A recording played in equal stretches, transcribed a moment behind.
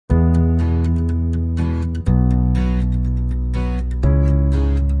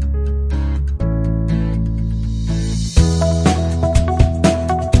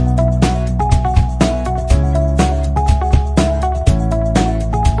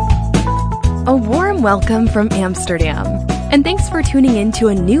welcome from Amsterdam, and thanks for tuning in to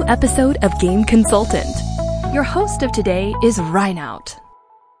a new episode of Game Consultant. Your host of today is Reinout.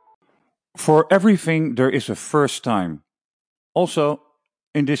 For everything, there is a first time. Also,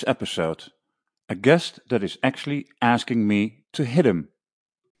 in this episode, a guest that is actually asking me to hit him.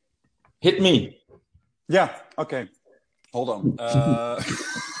 Hit me. Yeah, okay. Hold on.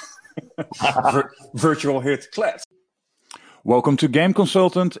 Virtual hit class. Welcome to Game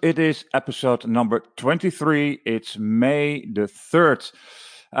Consultant. It is episode number 23. It's May the 3rd.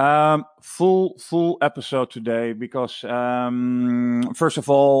 Full episode today because, first of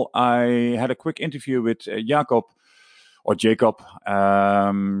all, I had a quick interview with Jacob,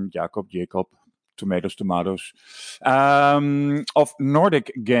 tomatoes, of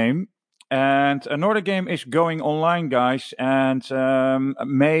Nordic Game. And Nordic Game is going online, guys, and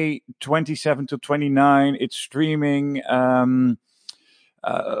May 27 to 29, it's streaming.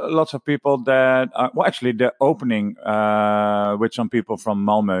 Lots of people that they're opening with some people from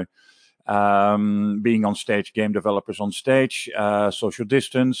Malmö, being on stage, game developers on stage, social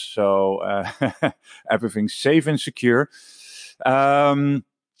distance, so everything's safe and secure.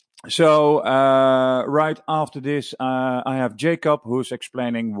 So right after this, I have Jacob, who's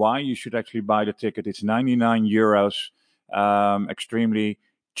explaining why you should actually buy the ticket. It's 99 euros, extremely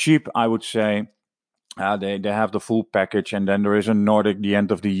cheap, I would say. They have the full package, and then there is a Nordic the end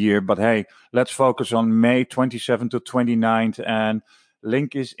of the year. But hey, let's focus on May 27th to 29th, and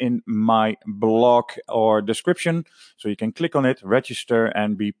link is in my blog or description, so you can click on it, register,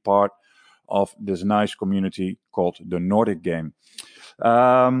 and be part of this nice community called the Nordic Game.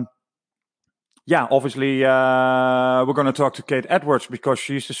 Obviously, we're going to talk to Kate Edwards because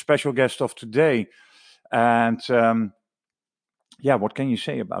she's the special guest of today. And what can you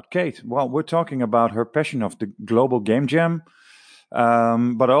say about Kate? Well, we're talking about her passion of the Global Game Jam,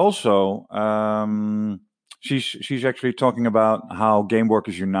 but also she's actually talking about how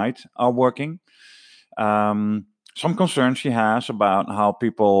GameWorkers Unite are working. Some concerns she has about how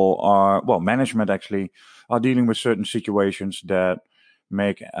people management actually are dealing with certain situations that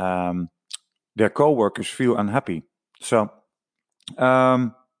make their co-workers feel unhappy. So,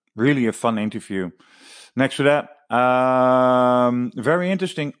 really a fun interview. Next to that, very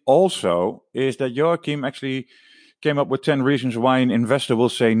interesting also is that Joachim actually came up with 10 reasons why an investor will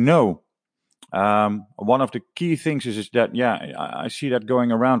say no. One of the key things is that, I see that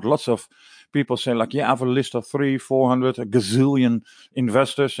going around. Lots of people say I have a list of 300-400, a gazillion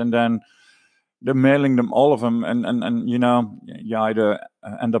investors, and then they're mailing them, all of them, and you either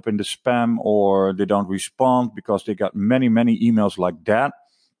end up in the spam or they don't respond because they got many emails like that.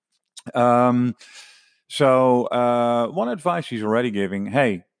 So one advice he's already giving,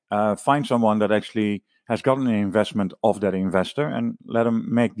 hey, find someone that actually has gotten an investment of that investor and let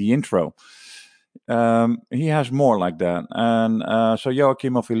him make the intro. He has more like that. And so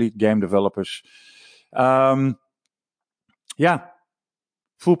Joachim of Elite Game Developers. Full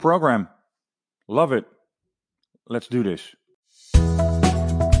program. Love it. Let's do this.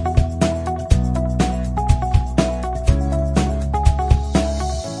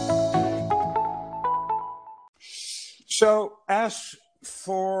 So, as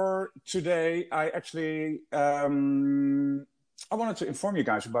for today, I actually I wanted to inform you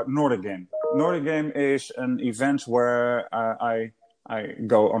guys about Nordic Game. Nordic Game is an event where I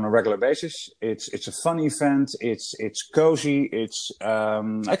go on a regular basis. It's a fun event. It's cozy. It's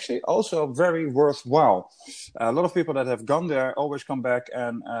actually also very worthwhile. A lot of people that have gone there always come back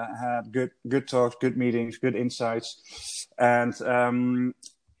and had good talks, good meetings, good insights. And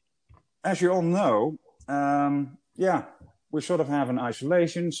as you all know, we sort of have an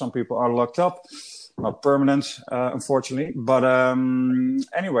isolation. Some people are locked up. Not permanent, unfortunately. But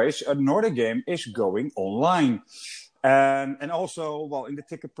anyways, a Nordic Game is going online. And also, in the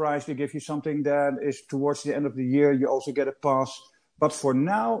ticket price, they give you something that is towards the end of the year. You also get a pass. But for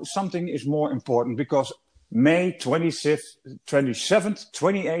now, something is more important because May 27th,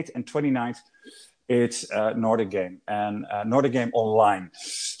 28th, and 29th, it's Nordic Game and Nordic Game online.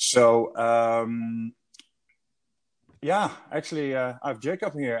 So, I have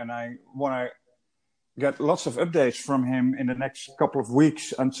Jacob here, and I want to get lots of updates from him in the next couple of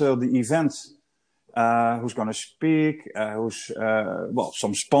weeks until the event. Who's going to speak,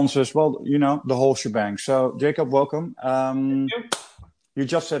 some sponsors, the whole shebang. So, Jacob, welcome. You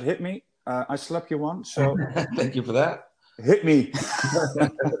just said hit me. I slapped you one, so... Thank you for that. Hit me.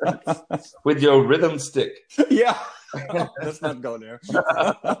 With your rhythm stick. Yeah. Let's not go there.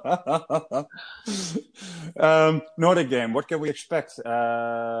 Nordic Game, what can we expect?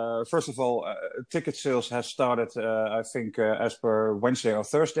 First of all, ticket sales has started, I think, as per Wednesday or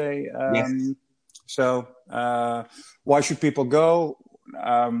Thursday. Yes. So why should people go?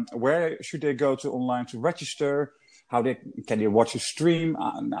 Where should they go to online to register? Can they watch a stream?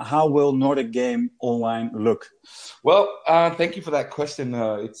 How will Nordic Game Online look? Well, thank you for that question.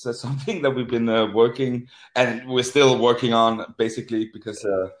 It's something that we've been working, and we're still working on, basically, because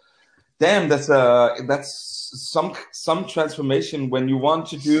damn, that's some transformation when you want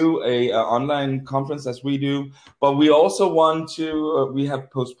to do a online conference as we do, but we also want to. We have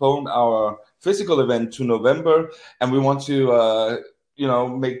postponed our physical event to November, and we want to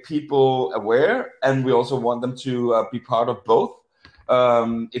make people aware, and we also want them to be part of both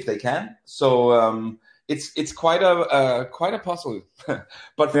if they can. So it's quite a puzzle.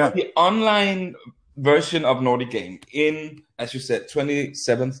 But for the online version of Nordic Game in, as you said,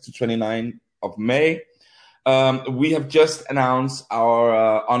 27th to 29th of May, we have just announced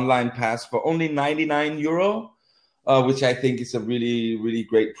our online pass for only €99. Which I think is a really, really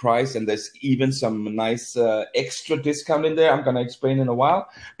great price. And there's even some nice extra discount in there. I'm going to explain in a while.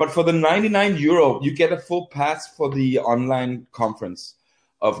 But for the €99, you get a full pass for the online conference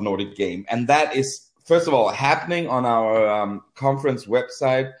of Nordic Game. And that is, first of all, happening on our conference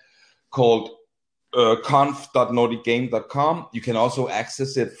website called conf.nordicgame.com. You can also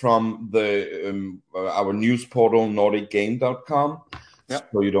access it from our news portal, nordicgame.com. Yep.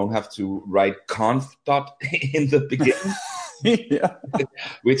 So you don't have to write conf in the beginning,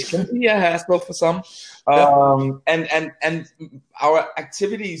 which can be a hassle for some. And our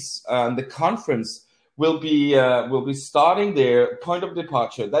activities, the conference will be starting there. Point of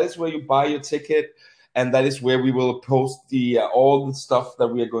departure. That is where you buy your ticket, and that is where we will post all the stuff that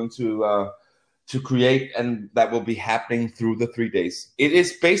we are going to create, and that will be happening through the 3 days. It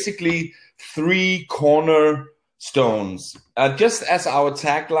is basically 3 cornerstones, just as our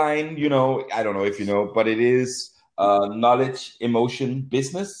tagline, I don't know if you know, but it is knowledge, emotion,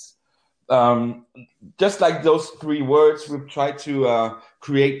 business. Just like those 3 words, we've tried to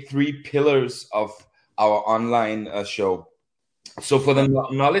create 3 pillars of our online show. So for the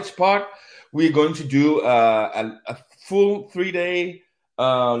knowledge part, we're going to do a full 3-day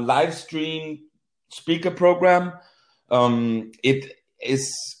live stream speaker program. It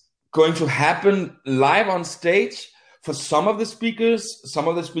is going to happen live on stage for some of the speakers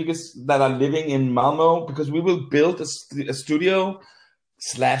that are living in Malmö, because we will build a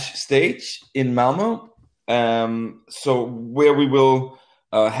studio/stage in Malmö. So where we will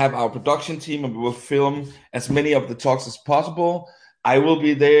have our production team, and we will film as many of the talks as possible. I will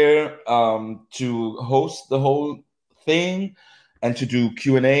be there to host the whole thing and to do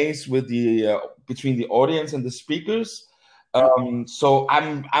Q&As with between the audience and the speakers. So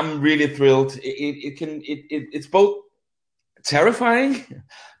I'm really thrilled. It's both terrifying,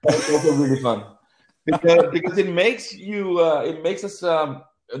 but it's also really fun because it makes us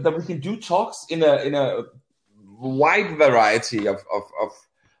that we can do talks in a wide variety of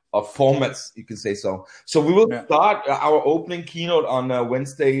formats, you can say so. So we will start our opening keynote on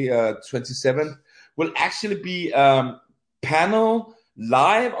Wednesday, 27th. Will actually be panel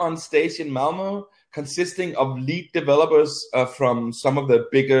live on stage in Malmö, consisting of lead developers from some of the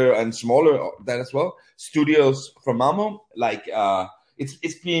bigger and smaller studios from Malmö. Like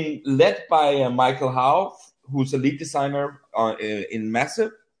it's being led by Michael Howe, who's a lead designer in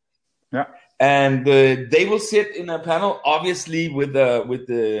Massive. Yeah. And they will sit in a panel, obviously with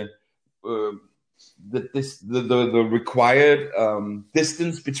the required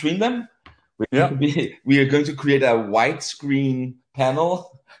distance between them. We are going to create a widescreen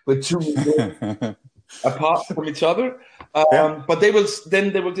panel with 2 meters apart from each other. But they will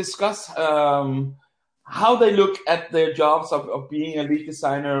discuss how they look at their jobs of being a lead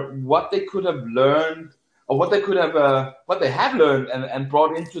designer, what they could have learned, or what they have learned and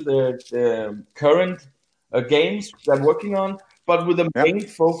brought into their current games they're working on, but with a main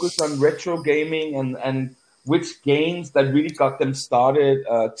focus on retro gaming and which games that really got them started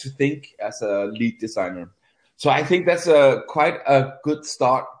to think as a lead designer. So I think that's quite a good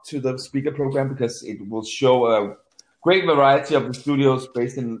start to the speaker program, because it will show a great variety of the studios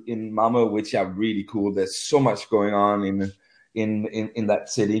based in Malmö, which are really cool. There's so much going on in that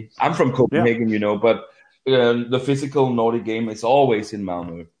city. I'm from Copenhagen, but the physical Nordic Game is always in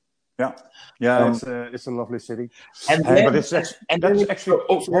Malmö. It's a lovely city. That's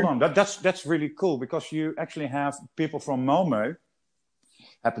really cool, because you actually have people from Malmö,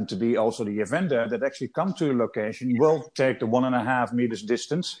 happen to be also the event there, that actually come to the location, will take the 1.5 meters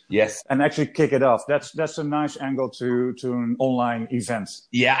distance, and actually kick it off. That's a nice angle to an online event.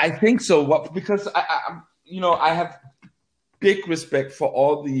 Yeah, I think so. Because I have big respect for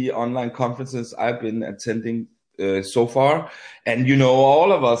all the online conferences I've been attending so far. And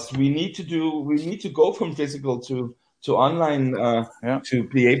all of us, we need to go from physical to online to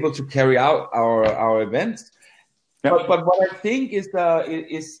be able to carry out our events. But what I think is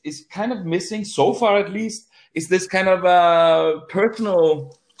kind of missing so far, at least, is this kind of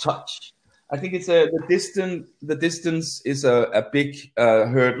personal touch. I think it's the distance is a big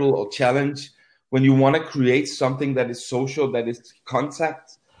hurdle or challenge when you want to create something that is social, that is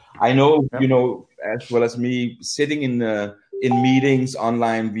contact. I know, as well as me, sitting in meetings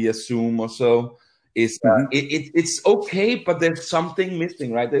online via Zoom or so is it's okay, but there's something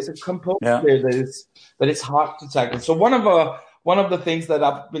missing, right? There's a component there that is hard to tackle. So one of the things that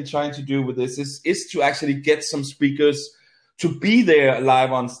I've been trying to do with this is to actually get some speakers to be there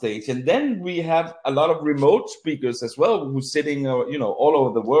live on stage, and then we have a lot of remote speakers as well who's sitting, all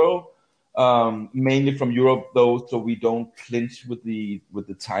over the world. Mainly from Europe, though, so we don't clinch with the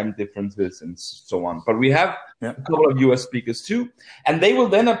time differences and so on. But we have a couple of US speakers too, and they will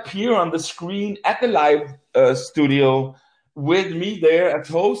then appear on the screen at the live studio with me there as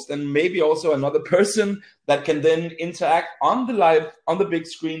host, and maybe also another person that can then interact on the big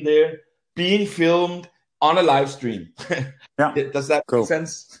screen there, being filmed on a live stream. Does that make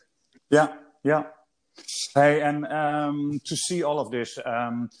sense? Yeah. Hey, and to see all of this.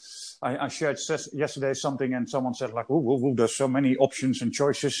 I shared yesterday something, and someone said like, "Oh, there's so many options and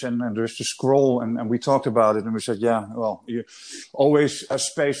choices, and there's to scroll." And we talked about it, and we said, "Yeah, well, always a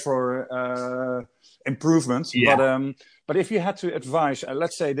space for improvement." Yeah. But if you had to advise,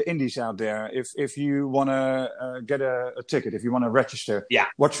 let's say the indies out there, if you want to get a ticket, if you want to register,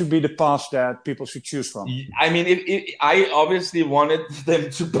 what should be the path that people should choose from? I mean, I obviously wanted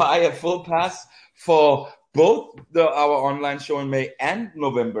them to buy a full pass for both our online show in May and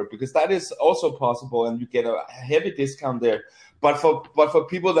November, because that is also possible, and you get a heavy discount there. But for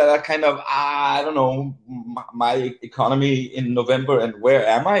people that are kind of, I don't know, my economy in November and where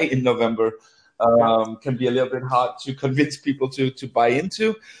am I in November, can be a little bit hard to convince people to buy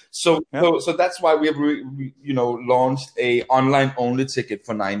into. So that's why we have launched a online only ticket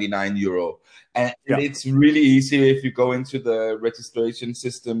for €99. And it's really easy if you go into the registration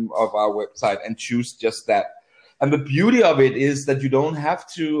system of our website and choose just that. And the beauty of it is that you don't have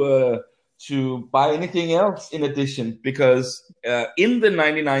to buy anything else in addition, because in the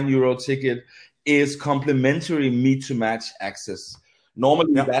 €99 ticket is complimentary meet to match access.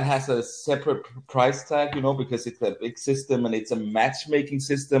 Normally that has a separate price tag, because it's a big system and it's a matchmaking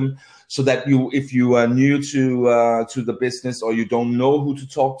system, so that if you are new to the business, or you don't know who to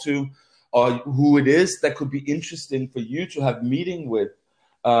talk to, or who it is that could be interesting for you to have meeting with,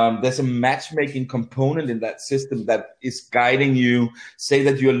 there's a matchmaking component in that system that is guiding you. Say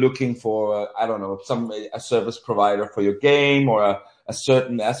that you're looking for, I don't know, a service provider for your game, or a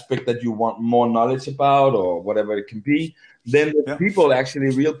certain aspect that you want more knowledge about, or whatever it can be. Then the people,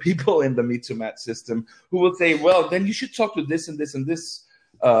 actually real people in the Meet to Match system, who will say, well, then you should talk to this and this and this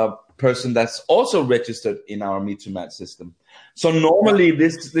person that's also registered in our Meet to Match system. So normally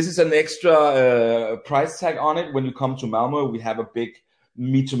this is an extra price tag on it. When you come to Malmö, we have a big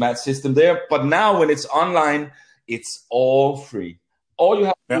Meet to Match system there. But now when it's online, it's all free. All you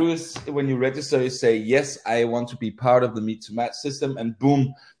have to do is, when you register, is say, yes, I want to be part of the Meet to Match system, and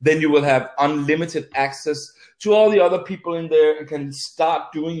boom, then you will have unlimited access to all the other people in there and can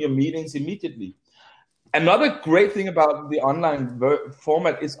start doing your meetings immediately. Another great thing about the online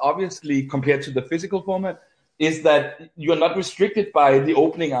format is, obviously, compared to the physical format, is that you're not restricted by the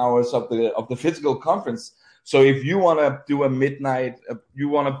opening hours of the physical conference. So if you want to do you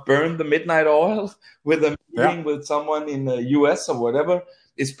want to burn the midnight oil with a meeting with someone in the US or whatever,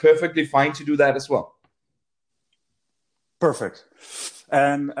 it's perfectly fine to do that as well. Perfect.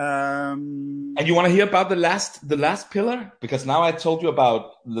 And you want to hear about the last pillar? Because now I told you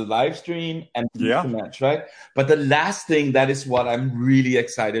about the live stream and the match, right? But the last thing, that is what I'm really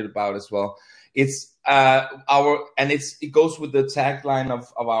excited about as well. It's it goes with the tagline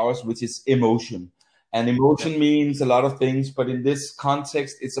of ours, which is emotion. And emotion means a lot of things, but in this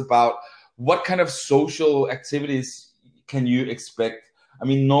context, it's about what kind of social activities can you expect. I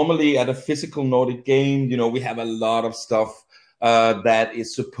mean, normally at a physical Nordic game, we have a lot of stuff that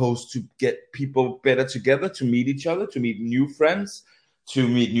is supposed to get people better together, to meet each other, to meet new friends, to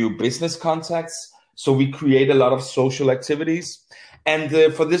meet new business contacts. So we create a lot of social activities. And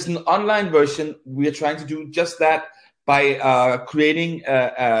for this online version, we are trying to do just that by creating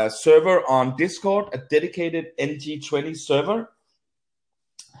a server on Discord, a dedicated NG20 server.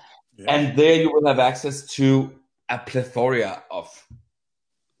 And there you will have access to a plethora of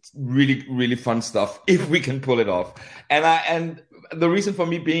really, really fun stuff, if we can pull it off. And the reason for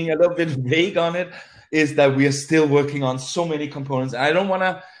me being a little bit vague on it is that we are still working on so many components. And I don't want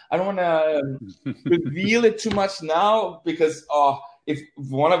to reveal it too much now, because if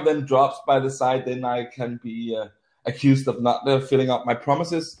one of them drops by the side, then I can be accused of not filling up my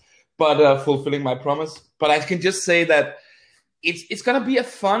promises, but fulfilling my promise. But I can just say that it's going to be a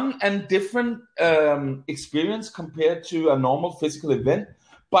fun and different experience compared to a normal physical event.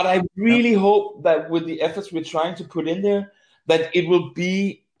 But I really hope that with the efforts we're trying to put in there, that it will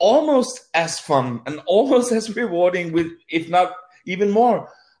be almost as fun and almost as rewarding, with, if not even more,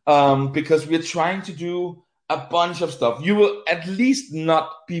 because we're trying to do a bunch of stuff. You will at least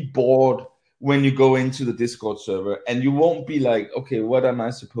not be bored when you go into the Discord server, and you won't be like, okay, what am I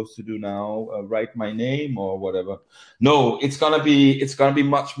supposed to do now? Write my name or whatever. No, it's gonna be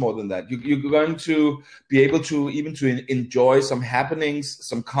much more than that. You're going to be able to even to enjoy some happenings,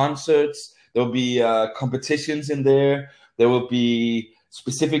 some concerts. There'll be competitions in there. There will be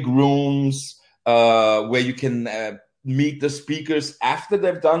specific rooms where you can meet the speakers after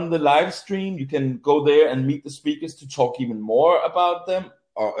they've done the live stream. You can go there and meet the speakers to talk even more about them,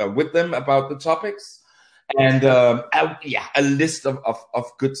 or with them about the topics, and a list of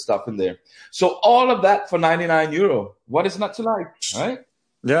good stuff in there. So all of that for €99. What is not to like, right?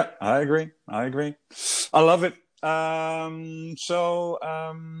 Yeah, I agree. I love it.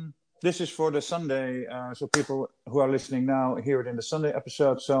 This is for the Sunday. So people who are listening now hear it in the Sunday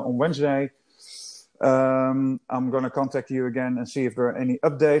episode. So on Wednesday, I'm going to contact you again and see if there are any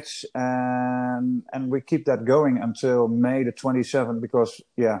updates, and we keep that going until May the 27th, because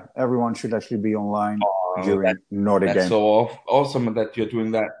everyone should actually be online during Nordic Game. That's so awesome that you're doing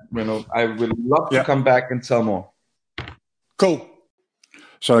that, Renaud. I would love to come back and tell more. Cool.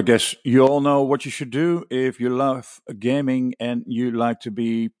 So I guess you all know what you should do if you love gaming and you like to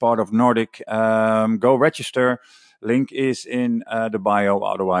be part of Nordic. Go register. Link is in the bio.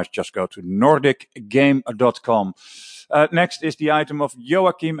 Otherwise, just go to nordicgame.com. Next is the item of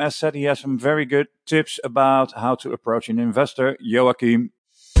Joachim. As said, he has some very good tips about how to approach an investor. Joachim.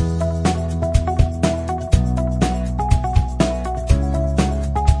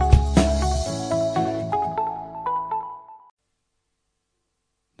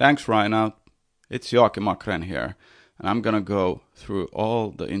 Thanks, Reinout. It's Joachim Akren here, and I'm going to go through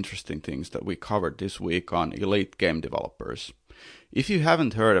all the interesting things that we covered this week on Elite Game Developers. If you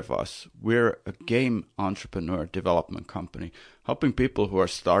haven't heard of us, we're a game entrepreneur development company helping people who are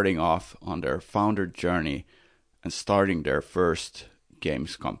starting off on their founder journey and starting their first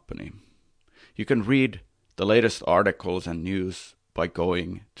games company. You can read the latest articles and news by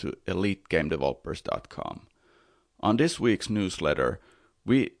going to elitegamedevelopers.com. On this week's newsletter,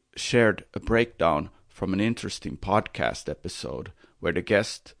 we shared a breakdown from an interesting podcast episode where the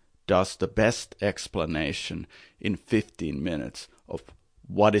guest does the best explanation in 15 minutes of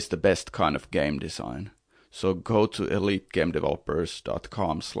what is the best kind of game design. So go to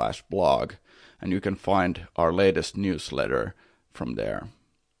elitegamedevelopers.com/blog and you can find our latest newsletter from there.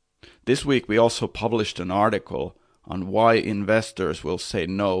 This week we also published an article on why investors will say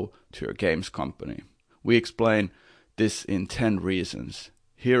no to your games company. We explain this in 10 reasons.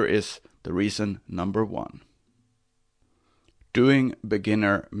 Here is the reason number 1. Doing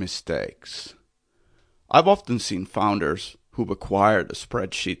beginner mistakes. I've often seen founders who've acquired a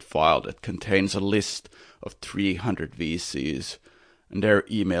spreadsheet file that contains a list of 300 VCs and their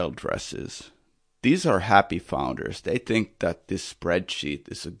email addresses. These are happy founders. They think that this spreadsheet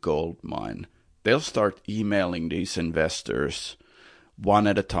is a gold mine. They'll start emailing these investors one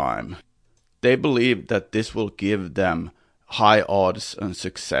at a time. They believe that this will give them high odds on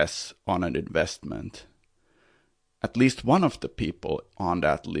success on an investment. At least one of the people on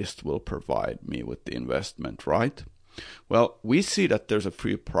that list will provide me with the investment, right? Well, we see that there's a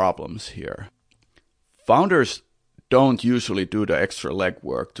few problems here. Founders don't usually do the extra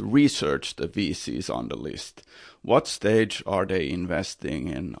legwork to research the VCs on the list. What stage are they investing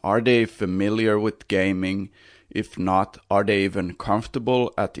in? Are they familiar with gaming? If not, are they even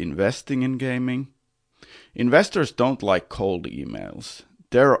comfortable at investing in gaming? Investors don't like cold emails.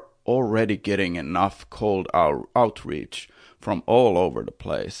 They're already getting enough cold outreach from all over the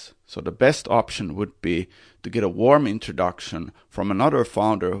place. So the best option would be to get a warm introduction from another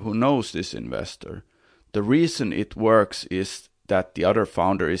founder who knows this investor. The reason it works is that the other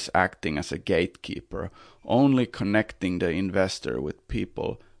founder is acting as a gatekeeper, only connecting the investor with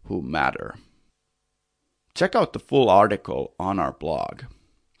people who matter. Check out the full article on our blog.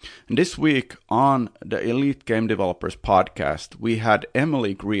 And this week on the Elite Game Developers podcast, we had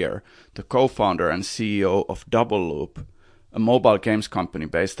Emily Greer, the co-founder and CEO of Double Loop, a mobile games company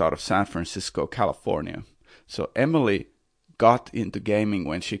based out of San Francisco, California. So Emily got into gaming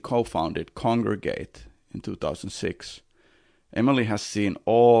when she co-founded Congregate in 2006. Emily has seen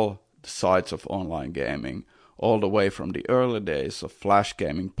all the sides of online gaming, all the way from the early days of flash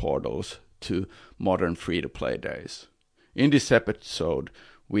gaming portals to modern free-to-play days. In this episode,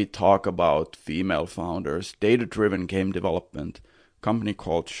 we talk about female founders, data-driven game development, company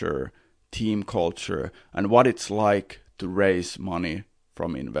culture, team culture, and what it's like to raise money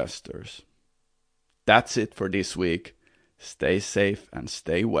from investors. That's it for this week. Stay safe and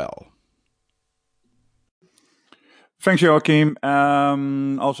stay well. Thanks, Joachim.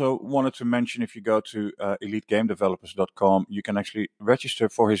 Also wanted to mention, if you go to elitegamedevelopers.com, you can actually register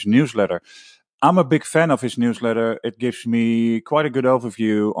for his newsletter. I'm a big fan of his newsletter. It gives me quite a good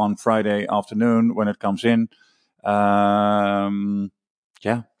overview on Friday afternoon when it comes in.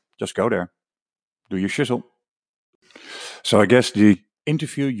 Just go there. Do your shizzle. So I guess the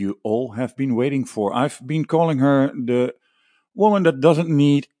interview you all have been waiting for. I've been calling her the woman that doesn't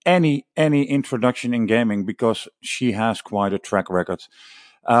need any introduction in gaming because she has quite a track record.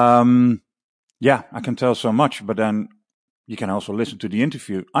 I can tell so much, but then you can also listen to the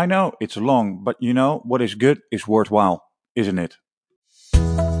interview. I know it's long, but you know what is good is worthwhile, isn't it?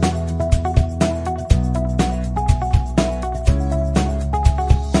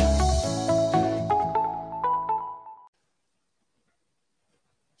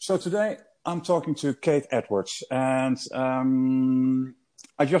 So today I'm talking to Kate Edwards, and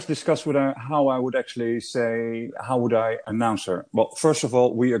I just discussed with her how I would announce her. Well, first of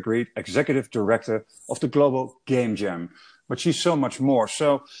all, we agreed Executive Director of the Global Game Jam, but she's so much more.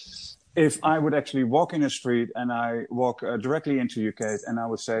 So if I would actually walk in the street and I walk directly into you, Kate, and I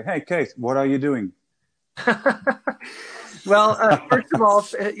would say, "Hey, Kate, what are you doing?" Well, first of all,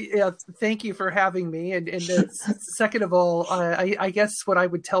 thank you for having me. And second of all, I guess what I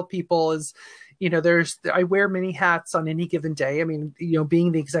would tell people is, I wear many hats on any given day. I mean,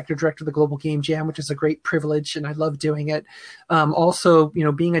 being the executive director of the Global Game Jam, which is a great privilege, and I love doing it. Also,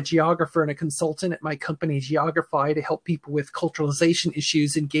 being a geographer and a consultant at my company, Geography, to help people with culturalization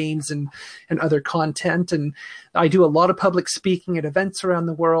issues in games and other content. And I do a lot of public speaking at events around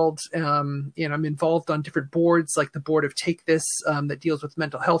the world. And I'm involved on different boards, like the board of Take This, that deals with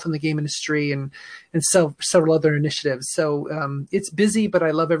mental health in the game industry, and several other initiatives. So it's busy, but I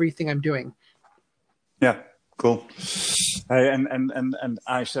love everything I'm doing. Yeah, cool. Hey, and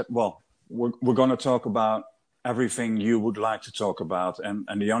I said, well, we're going to talk about everything you would like to talk about. And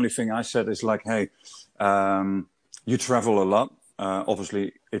the only thing I said is like, hey, you travel a lot.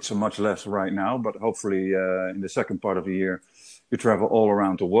 Obviously, it's a much less right now, but hopefully in the second part of the year, you travel all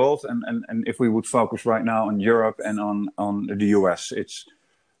around the world. And if we would focus right now on Europe and on the US,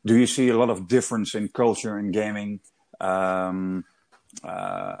 do you see a lot of difference in culture in gaming?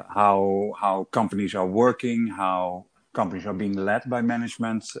 How companies are working, how companies are being led by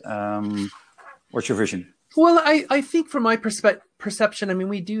management. What's your vision? Well, I think from my perception, I mean,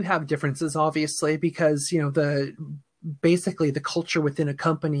 we do have differences, obviously, because, basically the culture within a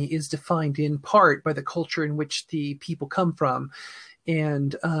company is defined in part by the culture in which the people come from.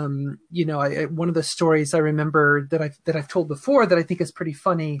 And, one of the stories I remember that I've told before that I think is pretty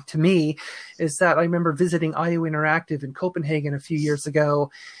funny to me is that I remember visiting IO Interactive in Copenhagen a few years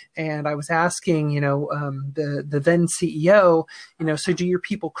ago. And I was asking, the then CEO, so do your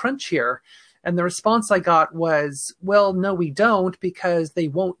people crunch here? And the response I got was, well, no, we don't, because they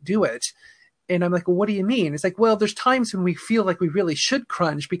won't do it. And I'm like, well, what do you mean? It's like, well, there's times when we feel like we really should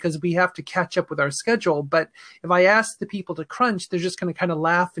crunch because we have to catch up with our schedule. But if I ask the people to crunch, they're just going to kind of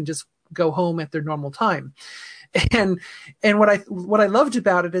laugh and just go home at their normal time. And what I loved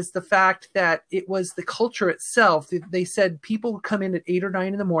about it is the fact that it was the culture itself. They said people come in at 8 or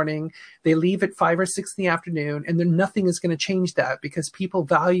 9 in the morning, they leave at 5 or 6 in the afternoon, and then nothing is going to change that because people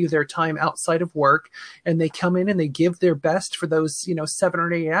value their time outside of work, and they come in and they give their best for those 7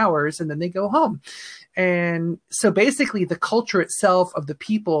 or 8 hours, and then they go home. And so basically the culture itself of the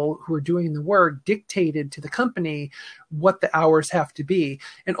people who are doing the work dictated to the company what the hours have to be.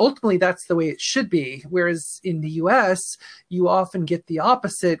 And ultimately that's the way it should be. Whereas in the US, you often get the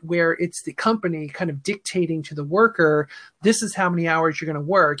opposite, where it's the company kind of dictating to the worker, this is how many hours you're going to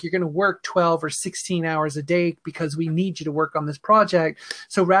work. You're going to work 12 or 16 hours a day because we need you to work on this project.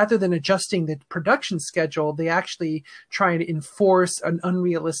 So rather than adjusting the production schedule, they actually try to enforce an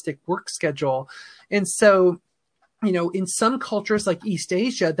unrealistic work schedule. And so in some cultures like East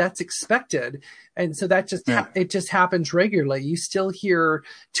Asia, that's expected. And so that it just happens regularly. You still hear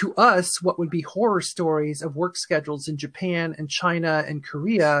to us what would be horror stories of work schedules in Japan and China and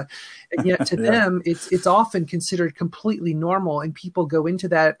Korea. And yet to them, it's often considered completely normal. And people go into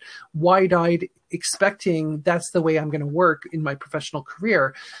that wide-eyed expecting that's the way I'm going to work in my professional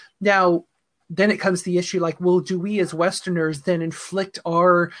career. Now, then it comes to the issue like, well, do we as Westerners then inflict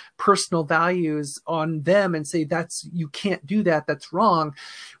our personal values on them and say, you can't do that, that's wrong?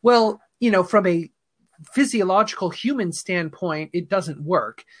 Well, from a physiological human standpoint, it doesn't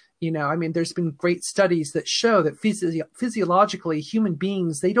work. There's been great studies that show that physiologically human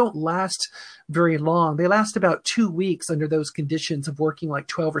beings, they don't last very long. They last about 2 weeks under those conditions of working like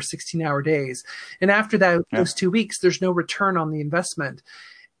 12 or 16-hour days. And after that, those 2 weeks, there's no return on the investment.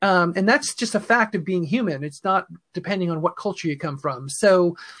 And that's just a fact of being human. It's not depending on what culture you come from.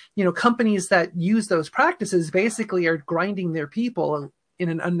 So, companies that use those practices basically are grinding their people in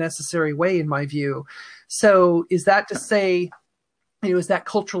an unnecessary way, in my view. So is that to say, is that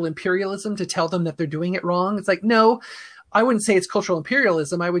cultural imperialism to tell them that they're doing it wrong? It's like, no, I wouldn't say it's cultural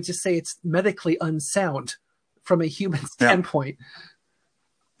imperialism. I would just say it's medically unsound from a human standpoint.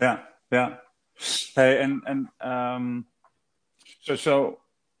 Yeah. Hey, so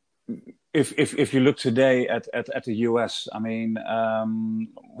if you look today at the US,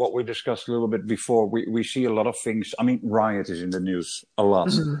 what we discussed a little bit before, we see a lot of things. Riot is in the news a lot.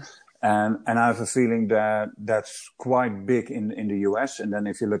 Mm-hmm. And I have a feeling that that's quite big in the US. And then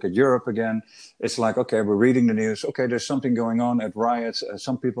if you look at Europe again, it's like, okay, we're reading the news. Okay, there's something going on at riots.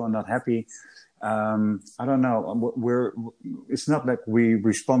 Some people are not happy. I don't know. It's not that we're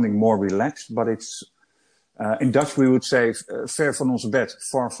responding more relaxed, but it's, in Dutch, we would say, ver van ons bed,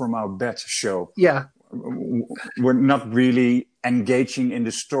 far from our bed show. Yeah. We're not really engaging in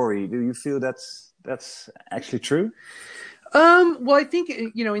the story. Do you feel that's actually true? Well, I think,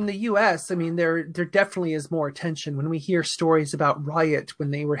 in the US, there definitely is more attention when we hear stories about Riot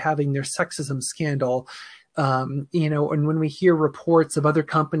when they were having their sexism scandal. And when we hear reports of other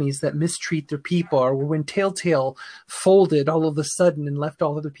companies that mistreat their people, or when Telltale folded all of a sudden and left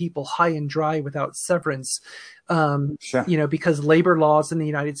all of the people high and dry without severance, sure. Because labor laws in the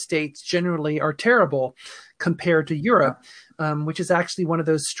United States generally are terrible compared to Europe, which is actually one of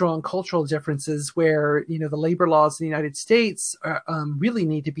those strong cultural differences where, the labor laws in the United States really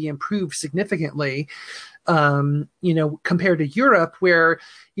need to be improved significantly. Compared to Europe, where,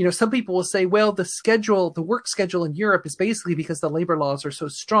 some people will say, well, the work schedule in Europe is basically because the labor laws are so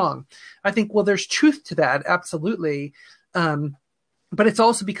strong. I think, well, there's truth to that. Absolutely. But it's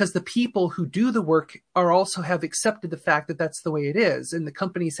also because the people who do the work also have accepted the fact that that's the way it is. And the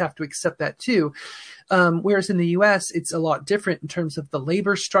companies have to accept that too. Whereas in the US, it's a lot different in terms of the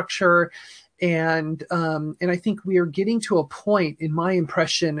labor structure. And I think we are getting to a point, in my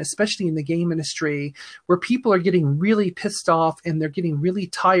impression, especially in the game industry, where people are getting really pissed off and they're getting really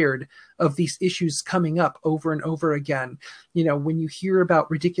tired of these issues coming up over and over again. When you hear about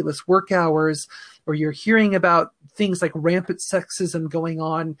ridiculous work hours, or you're hearing about things like rampant sexism going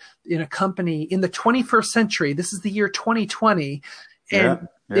on in a company in the 21st century, this is the year 2020. And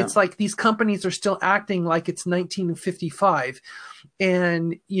it's like these companies are still acting like it's 1955.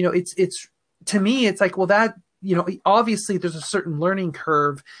 And, it's to me, it's like, well, that, obviously there's a certain learning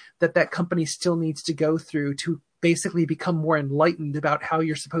curve that company still needs to go through to basically become more enlightened about how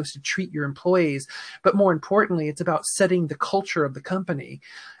you're supposed to treat your employees. But more importantly, it's about setting the culture of the company.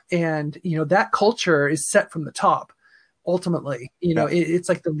 And, that culture is set from the top. Ultimately, it's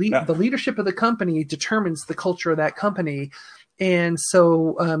like the leadership of the company determines the culture of that company. And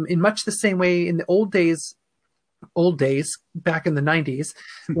so in much the same way in the old days back in the 90s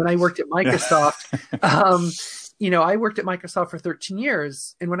when I worked at Microsoft, I worked at Microsoft for 13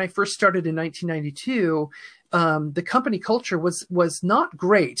 years. And when I first started in 1992, the company culture was not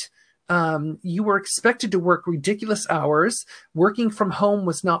great. You were expected to work ridiculous hours. Working from home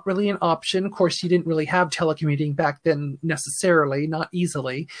was not really an option. Of course, you didn't really have telecommuting back then necessarily, not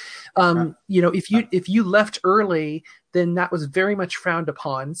easily. If you left early, then that was very much frowned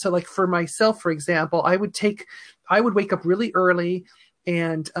upon. So like for myself, for example, I would wake up really early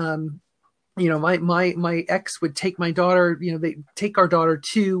and, my ex would take my daughter, they take our daughter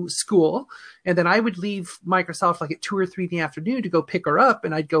to school, and then I would leave Microsoft like at 2 or 3 in the afternoon to go pick her up,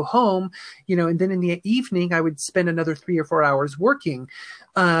 and I'd go home, and then in the evening I would spend another 3 or 4 hours working.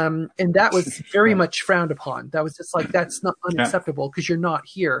 And that was very much frowned upon. That was just like, that's not unacceptable because you're not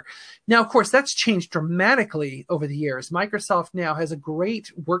here. Now, of course, that's changed dramatically over the years. Microsoft now has a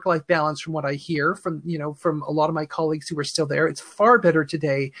great work-life balance from what I hear from a lot of my colleagues who are still there. It's far better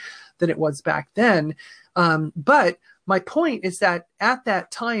today than it was back then. But my point is that at that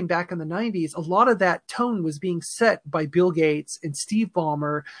time, back in the 90s, a lot of that tone was being set by Bill Gates and Steve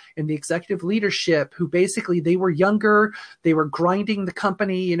Ballmer and the executive leadership, who basically, they were younger, they were grinding the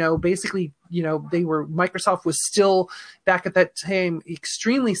company, Microsoft was still back at that time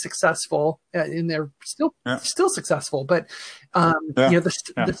extremely successful, and they're still successful, but I get your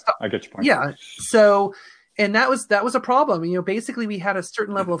point. Yeah. So, and that was a problem. Basically we had a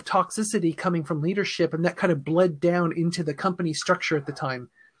certain level of toxicity coming from leadership, and that kind of bled down into the company structure at the time.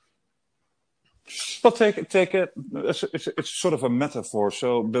 Well, take it. It's sort of a metaphor.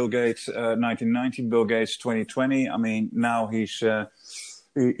 So Bill Gates, 1990, Bill Gates, 2020. I mean, now he's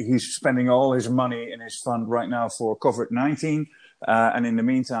spending all his money in his fund right now for COVID-19, and in the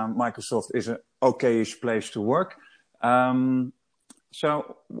meantime, Microsoft is an okay-ish place to work.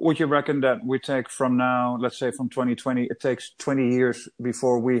 So would you reckon that we take from now, let's say from 2020, it takes 20 years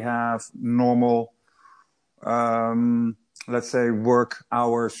before we have normal, let's say, work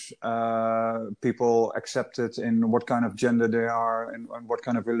hours, people accepted in what kind of gender they are and what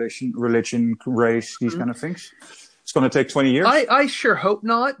kind of religion, race, these kind of things? It's going to take 20 years? I sure hope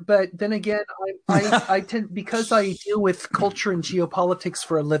not. But then again, I tend, because I deal with culture and geopolitics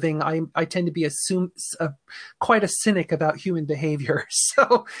for a living, I tend to be quite a cynic about human behavior.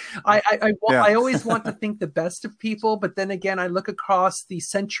 So I always want to think the best of people. But then again, I look across the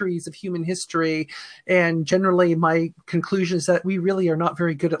centuries of human history, and generally my conclusion is that we really are not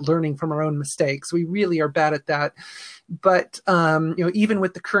very good at learning from our own mistakes. We really are bad at that. But even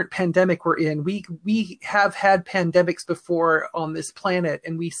with the current pandemic we're in, we have had pandemics before on this planet,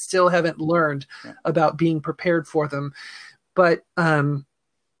 and we still haven't learned about being prepared for them. But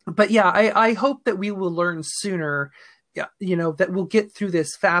yeah, I hope that we will learn sooner. That we'll get through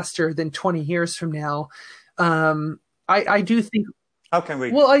this faster than 20 years from now. I do think. How can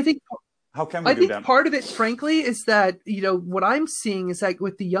we? Well, I think. How can we I do think that? part of it, frankly, is that, what I'm seeing is that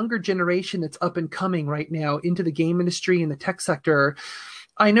with the younger generation that's up and coming right now into the game industry and the tech sector,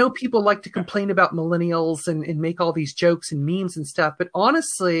 I know people like to complain about millennials and make all these jokes and memes and stuff. But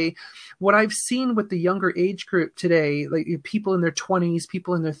honestly, what I've seen with the younger age group today, like people in their 20s,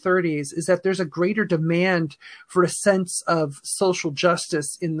 people in their 30s, is that there's a greater demand for a sense of social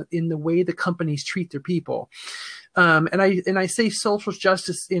justice in the way the companies treat their people. And I say social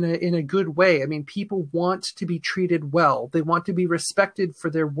justice in a good way. I mean, people want to be treated well. They want to be respected for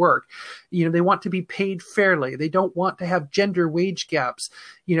their work. They want to be paid fairly. They don't want to have gender wage gaps.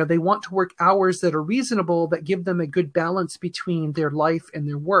 They want to work hours that are reasonable, that give them a good balance between their life and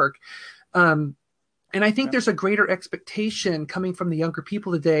their work. And I think there's a greater expectation coming from the younger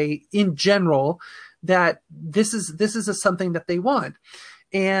people today in general that this is something that they want.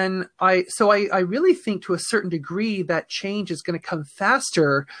 And I really think to a certain degree that change is going to come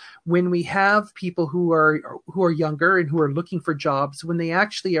faster when we have people who are younger and who are looking for jobs, when they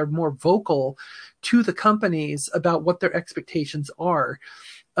actually are more vocal to the companies about what their expectations are.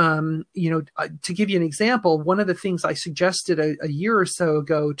 To give you an example, one of the things I suggested a year or so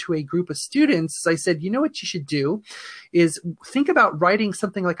ago to a group of students, I said, what you should do is think about writing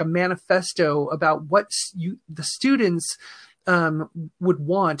something like a manifesto about what the students would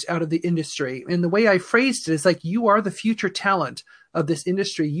want out of the industry. And the way I phrased it is like, you are the future talent of this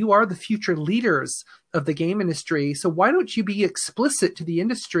industry. You are the future leaders of the game industry. So why don't you be explicit to the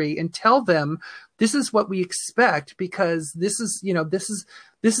industry and tell them this is what we expect, because this is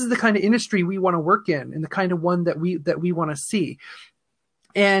the kind of industry we want to work in and the kind of one that we want to see.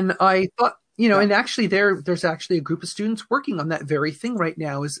 And I thought, and actually there's actually a group of students working on that very thing right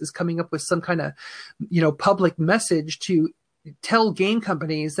now, is coming up with some kind of, public message to tell game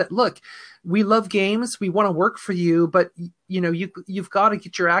companies that, look, we love games, we want to work for you, but you've got to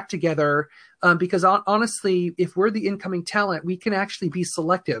get your act together, because honestly, if we're the incoming talent, we can actually be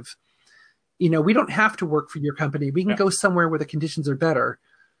selective. We don't have to work for your company. We can go somewhere where the conditions are better.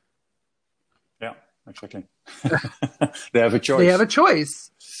 Yeah, exactly. They have a choice. They have a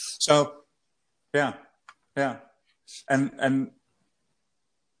choice. So, yeah. And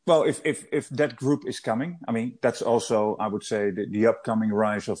well, if that group is coming, I mean, that's also, I would say, the upcoming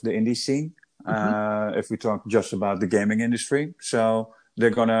rise of the indie scene. If we talk just about the gaming industry. So they're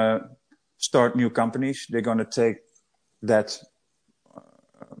going to start new companies. They're going to take that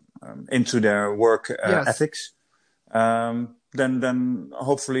into their work ethics. Then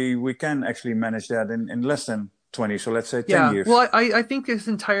hopefully we can actually manage that in less than 20, so let's say 10 Yeah, years. well, I think it's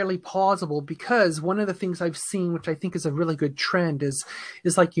entirely plausible because one of the things I've seen, which I think is a really good trend, is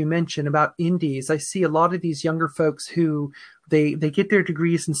like you mentioned about indies. I see a lot of these younger folks who they get their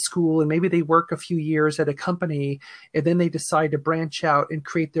degrees in school and maybe they work a few years at a company and then they decide to branch out and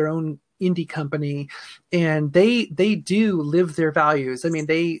create their own indie company, and they do live their values. I mean,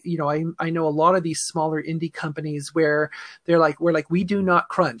 I know a lot of these smaller indie companies where we do not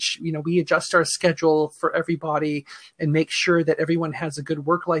crunch. We adjust our schedule for everybody and make sure that everyone has a good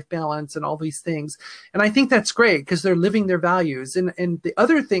work-life balance and all these things. And I think that's great because they're living their values. And the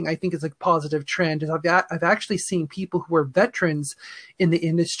other thing I think is a positive trend is I've actually seen people who are veterans in the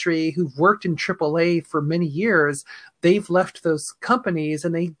industry who've worked in AAA for many years. They've left those companies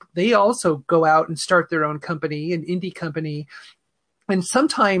and they also go out and start their own company, an indie company. And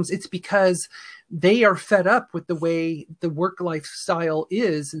sometimes it's because they are fed up with the way the work lifestyle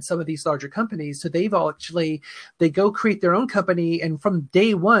is in some of these larger companies. So they go create their own company. And from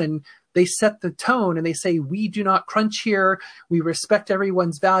day one, they set the tone and they say, we do not crunch here. We respect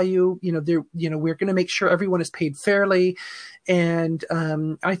everyone's value. We're going to make sure everyone is paid fairly. And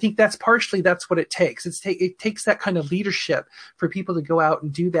I think that's what it takes. It takes that kind of leadership for people to go out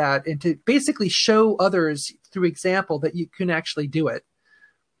and do that and to basically show others through example that you can actually do it.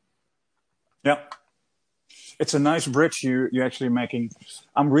 Yeah. It's a nice bridge you're actually making.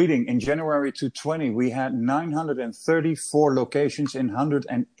 I'm reading in January 2020, we had 934 locations in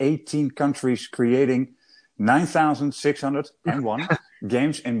 118 countries, creating 9,601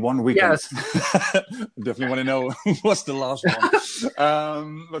 games in one weekend. Yes. Definitely want to know what's the last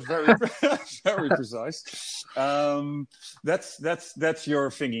one. But very, very precise. That's your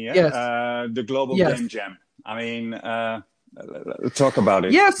thingy, yeah? Yes. The Global Yes. Game Jam. I mean, talk about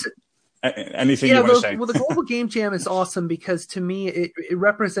it. Yes. Anything you want to say? Well, the Global Game Jam is awesome because to me, it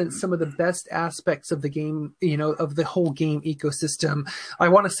represents some of the best aspects of the game, of the whole game ecosystem. I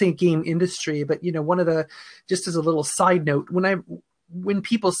want to say game industry, but just as a little side note, when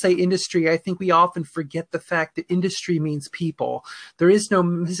people say industry, I think we often forget the fact that industry means people. There is no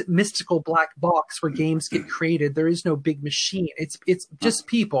mystical black box where games get created. There is no big machine. It's just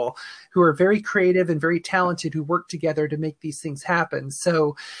people who are very creative and very talented who work together to make these things happen.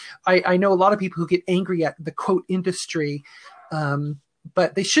 So I know a lot of people who get angry at the quote industry,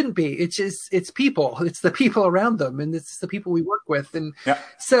 but they shouldn't be. It's people. It's the people around them, and it's the people we work with. And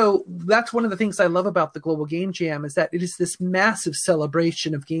so that's one of the things I love about the Global Game Jam is that it is this massive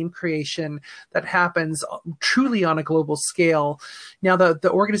celebration of game creation that happens truly on a global scale. Now,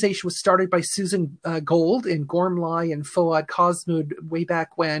 the organization was started by Susan Gold and Gorm Lai and Fouad Kosmoud way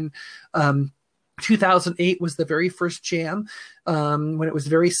back when. 2008 was the very first jam when it was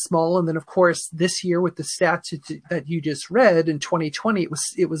very small. And then, of course, this year with the stats that you just read in 2020,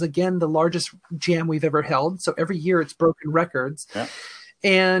 it was again the largest jam we've ever held. So every year it's broken records. Yeah.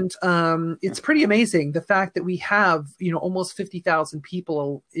 And it's pretty amazing the fact that we have, almost 50,000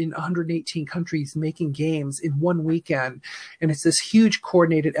 people in 118 countries making games in one weekend. And it's this huge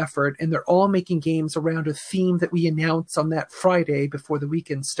coordinated effort. And they're all making games around a theme that we announce on that Friday before the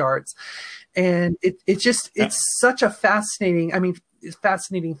weekend starts. And it's such a fascinating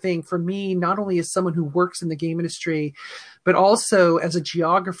thing for me, not only as someone who works in the game industry, but also as a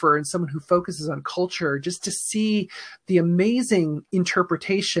geographer and someone who focuses on culture, just to see the amazing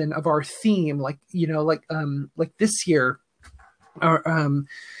interpretation of our theme, like this year,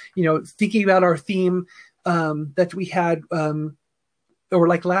 thinking about our theme that we had, or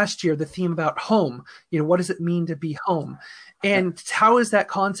like last year, the theme about home, what does it mean to be home? And how is that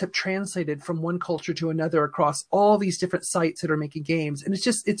concept translated from one culture to another across all these different sites that are making games? And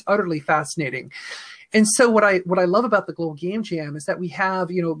it's utterly fascinating. And so what I love about the Global Game Jam is that we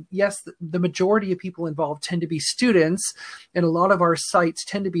have, yes, the majority of people involved tend to be students, and a lot of our sites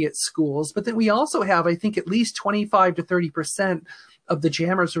tend to be at schools. But then we also have, I think, at least 25 to 30% of the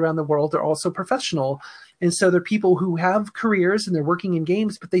jammers around the world are also professional. And so they're people who have careers and they're working in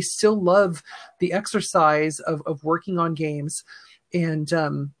games, but they still love the exercise of working on games and,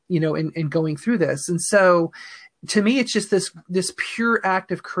 and going through this. And so to me, it's just this pure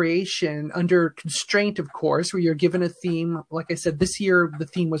act of creation under constraint, of course, where you're given a theme. Like I said, this year, the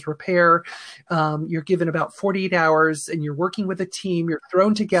theme was repair. You're given about 48 hours and you're working with a team, you're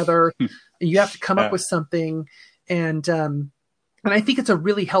thrown together and you have to come up with something. And I think it's a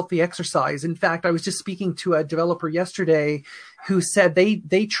really healthy exercise. In fact, I was just speaking to a developer yesterday who said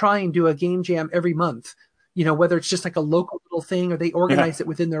they try and do a game jam every month, whether it's just like a local little thing or they organize it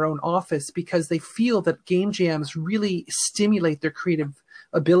within their own office, because they feel that game jams really stimulate their creative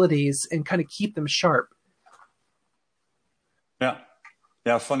abilities and kind of keep them sharp. Yeah.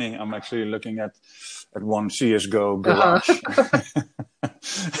 Yeah, funny. I'm actually looking at one CS:GO garage,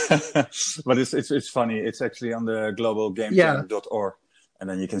 but it's funny. It's actually on the Yeah. globalgamejam.org, and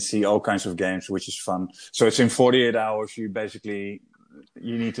then you can see all kinds of games, which is fun. So it's in 48 hours. You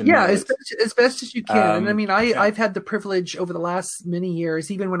need to Yeah, nail it. as best as you can. And I mean, Yeah. I've had the privilege over the last many years,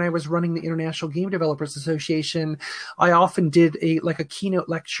 even when I was running the International Game Developers Association, I often did a keynote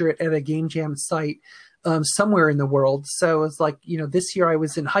lecture at a game jam site somewhere in the world. So it's like, this year I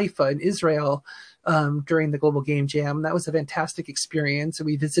was in Haifa in Israel during the Global Game Jam. That was a fantastic experience. And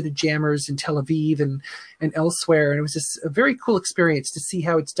we visited jammers in Tel Aviv and elsewhere. And it was just a very cool experience to see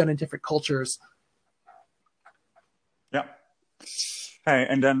how it's done in different cultures. Yeah. Hey,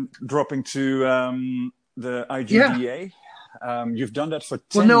 and then dropping to the IGDA. Yeah. You've done that for 10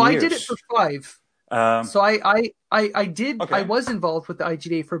 Well, no, years. I did it for 5. So I did. Okay. I was involved with the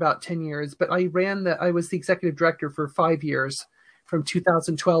IGDA for about 10 years, but I was the executive director for 5 years, from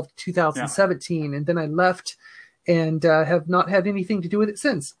 2012 to 2017, and then I left and have not had anything to do with it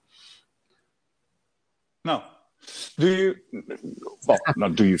since. No. Do you? Well,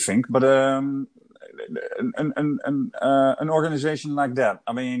 not do you think, but an organization like that.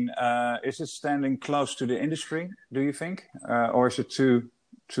 I mean, is it standing close to the industry? Do you think, or is it too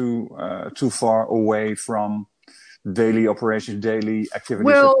far away from daily operations, daily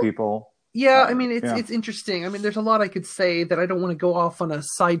activities of people? Yeah, I mean, it's interesting. I mean, there's a lot I could say that I don't want to go off on a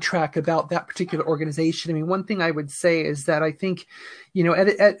sidetrack about that particular organization. I mean, one thing I would say is that I think,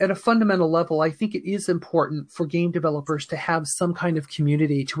 at a fundamental level, I think it is important for game developers to have some kind of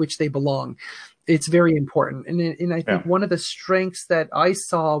community to which they belong. It's very important. And I think one of the strengths that I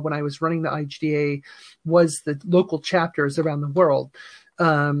saw when I was running the IGDA was the local chapters around the world.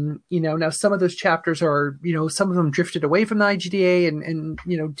 Now some of those chapters are, some of them drifted away from the IGDA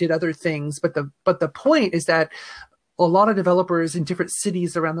and did other things. But the point is that a lot of developers in different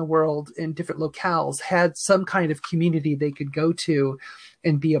cities around the world in different locales had some kind of community they could go to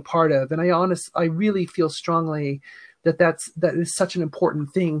and be a part of. And I really feel strongly that is such an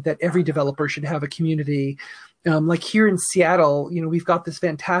important thing, that every developer should have a community. Like here in Seattle, we've got this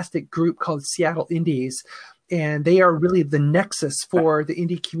fantastic group called Seattle Indies. And they are really the nexus for the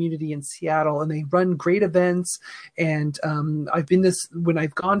indie community in Seattle, and they run great events. And when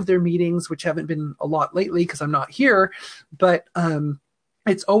I've gone to their meetings, which haven't been a lot lately because I'm not here, but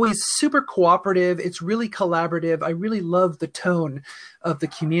it's always super cooperative. It's really collaborative. I really love the tone of the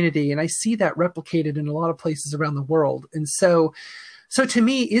community, and I see that replicated in a lot of places around the world. And so to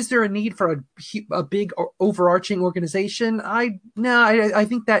me, is there a need for a big overarching organization? I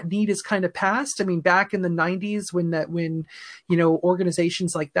think that need is kind of past. I mean, back in the 90s when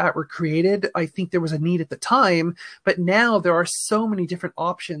organizations like that were created, I think there was a need at the time, but now there are so many different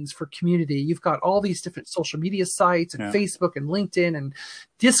options for community. You've got all these different social media sites and Facebook and LinkedIn and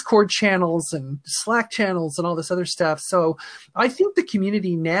Discord channels and Slack channels and all this other stuff. So I think the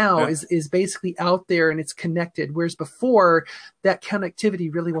community now is basically out there and it's connected. Whereas before, that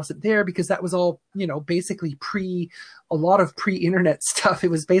connectivity really wasn't there because that was all, basically a lot of pre-internet stuff. It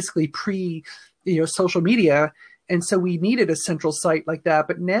was basically social media. And so we needed a central site like that.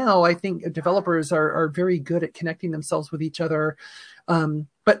 But now I think developers are very good at connecting themselves with each other.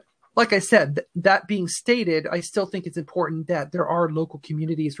 But like I said, that being stated, I still think it's important that there are local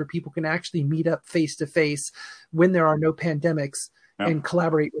communities where people can actually meet up face to face when there are no pandemics and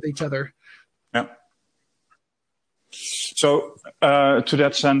collaborate with each other. Yeah. So, to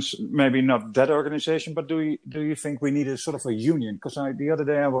that sense, maybe not that organization, but do you think we need a sort of a union? Because the other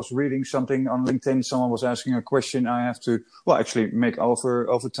day I was reading something on LinkedIn. Someone was asking a question. I have to, actually make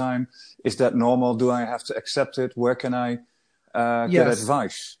over time. Is that normal? Do I have to accept it? Where can I get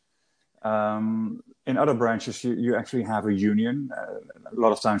advice? In other branches, you actually have a union. A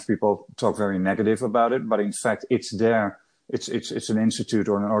lot of times people talk very negative about it, but in fact, it's there. It's an institute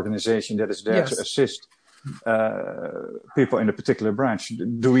or an organization that is there to assist people in a particular branch.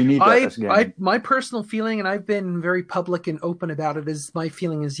 Do we need that as gaming? My personal feeling, and I've been very public and open about it, is my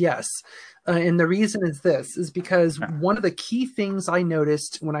feeling is yes. And the reason is because one of the key things I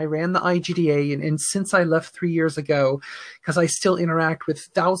noticed when I ran the IGDA and since I left 3 years ago, because I still interact with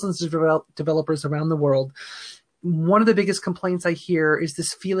thousands of developers around the world, one of the biggest complaints I hear is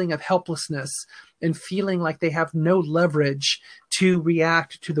this feeling of helplessness and feeling like they have no leverage to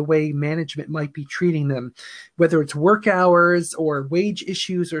react to the way management might be treating them, whether it's work hours or wage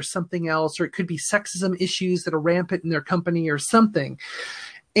issues or something else, or it could be sexism issues that are rampant in their company or something.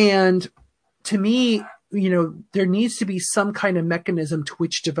 And to me, there needs to be some kind of mechanism to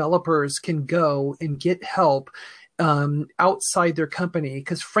which developers can go and get help outside their company.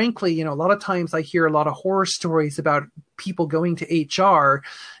 Because frankly, a lot of times I hear a lot of horror stories about people going to HR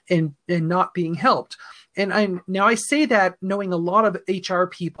and not being helped. And I say that knowing a lot of HR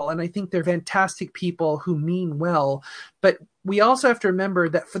people, and I think they're fantastic people who mean well. But we also have to remember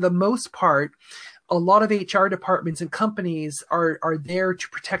that for the most part, a lot of HR departments and companies are there to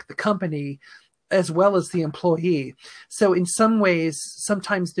protect the company as well as the employee. So in some ways,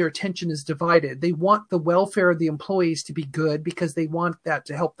 sometimes their attention is divided. They want the welfare of the employees to be good because they want that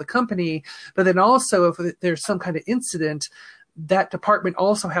to help the company. But then also, if there's some kind of incident, that department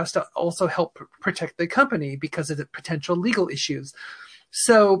also has to also help protect the company because of the potential legal issues.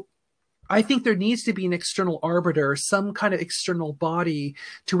 So I think there needs to be an external arbiter, some kind of external body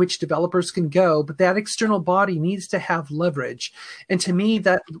to which developers can go, but that external body needs to have leverage. And to me,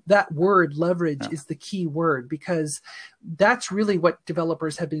 that word leverage is the key word, because that's really what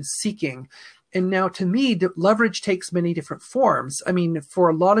developers have been seeking. And now, to me, leverage takes many different forms. I mean, for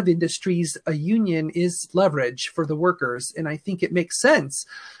a lot of industries, a union is leverage for the workers. And I think it makes sense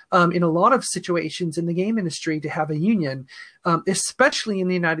in a lot of situations in the game industry to have a union, especially in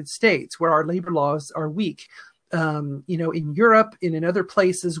the United States, where our labor laws are weak. In Europe and in other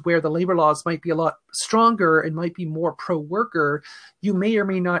places where the labor laws might be a lot stronger and might be more pro-worker, you may or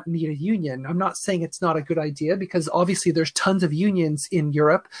may not need a union. I'm not saying it's not a good idea, because obviously there's tons of unions in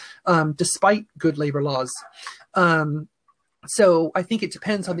Europe, despite good labor laws. So I think it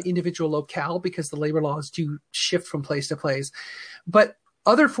depends on the individual locale, because the labor laws do shift from place to place. But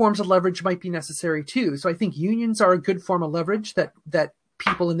other forms of leverage might be necessary too. So I think unions are a good form of leverage that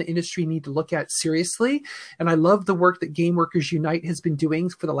people in the industry need to look at seriously. And I love the work that GameWorkers Unite has been doing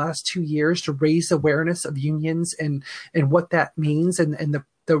for the last 2 years to raise awareness of unions and what that means, and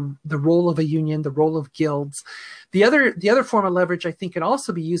the role of a union, the role of guilds. The other form of leverage I think can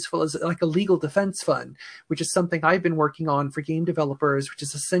also be useful is like a legal defense fund, which is something I've been working on for game developers, which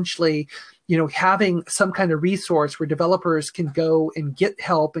is essentially, having some kind of resource where developers can go and get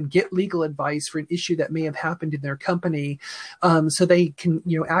help and get legal advice for an issue that may have happened in their company, so they can,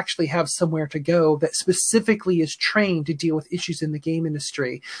 actually have somewhere to go that specifically is trained to deal with issues in the game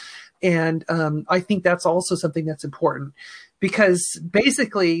industry. And I think that's also something that's important, because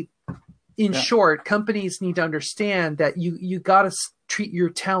basically, in short, companies need to understand that you got to treat your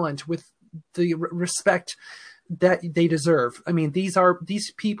talent with the respect that they deserve. I mean, these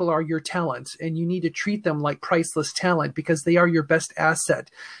people are your talent, and you need to treat them like priceless talent, because they are your best asset.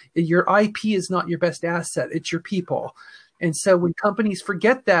 Your IP is not your best asset. It's your people. And so when companies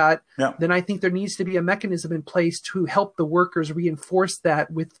forget that, then I think there needs to be a mechanism in place to help the workers reinforce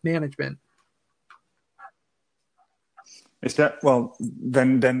that with management. Is that, well,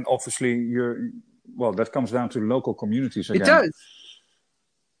 then obviously that comes down to local communities again. It does.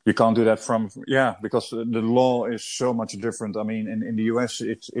 You can't do that because the law is so much different. I mean, in the US,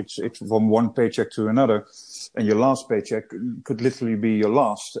 it's from one paycheck to another, and your last paycheck could literally be your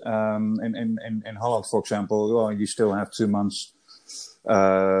last. In Holland, for example, well, you still have 2 months,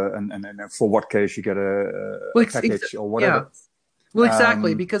 and for what case you get a package or whatever. Yeah. Well,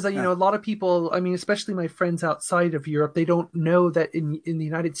 exactly, because, a lot of people, I mean, especially my friends outside of Europe, they don't know that in the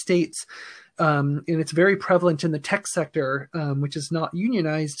United States, and it's very prevalent in the tech sector, which is not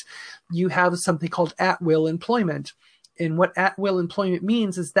unionized, you have something called at-will employment. And what at-will employment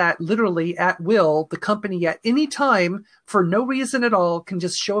means is that literally at will, the company at any time, for no reason at all, can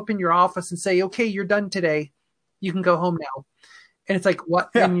just show up in your office and say, okay, you're done today. You can go home now. And it's like, what?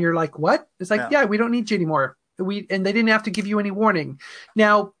 Yeah. And you're like, what? It's like, we don't need you anymore. And they didn't have to give you any warning.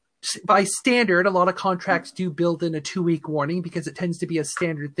 Now, by standard, a lot of contracts do build in a 2-week warning, because it tends to be a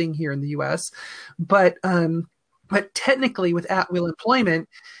standard thing here in the US. But technically, with at-will employment,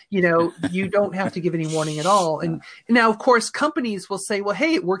 you don't have to give any warning at all. And now, of course, companies will say, well,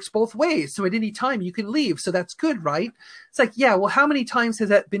 hey, it works both ways. So at any time you can leave. So that's good, right? It's like, yeah, well, how many times has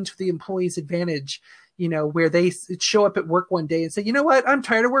that been to the employee's advantage, where they show up at work one day and say, you know what, I'm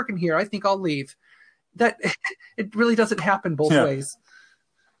tired of working here. I think I'll leave. That it really doesn't happen both ways.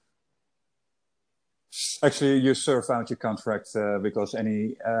 Actually, you serve out your contract because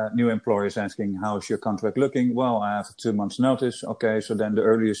any new employer is asking, how's your contract looking? Well, I have 2 months notice. Okay, so then the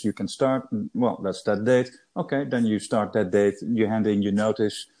earliest you can start, well, that's that date. Okay, then you start that date, you hand in your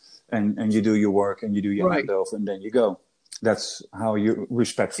notice, and you do your work, and you do your handoff, and then you go. That's how you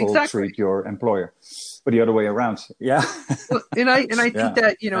respectfully treat your employer. But the other way around, Well, and I think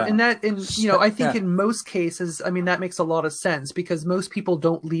that, I think in most cases, I mean, that makes a lot of sense, because most people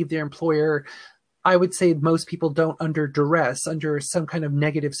don't leave their employer. I would say most people don't under duress, under some kind of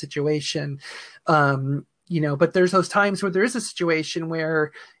negative situation. But there's those times where there is a situation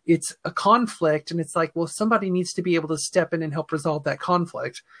where it's a conflict and it's like, well, somebody needs to be able to step in and help resolve that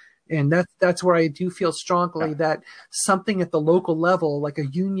conflict. And that's where I do feel strongly that something at the local level, like a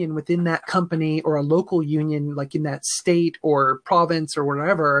union within that company or a local union, like in that state or province or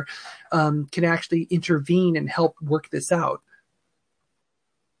whatever, can actually intervene and help work this out.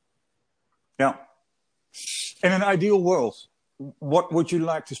 Yeah. In an ideal world, what would you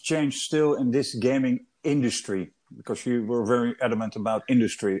like to change still in this gaming industry? Because you were very adamant about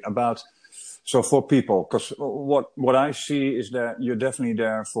industry, so for people, because what I see is that you're definitely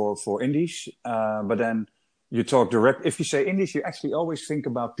there for indies, but then you talk direct. If you say indies, you actually always think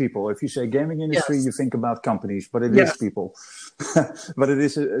about people. If you say gaming industry, you think about companies, but it is people. But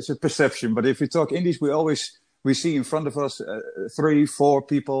it's a perception. But if you talk indies, we see in front of us 3-4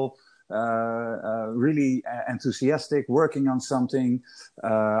 people. Really enthusiastic, working on something,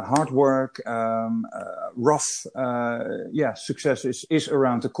 hard work, rough. Success is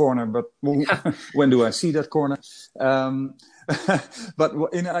around the corner, but when do I see that corner? But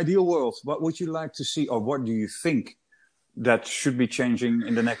in an ideal world, what would you like to see, or what do you think that should be changing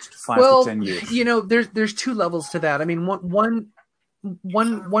in the next 5 to 10 years? There's two levels to that. I mean,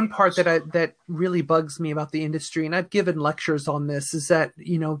 one part that really bugs me about the industry, and I've given lectures on this, is that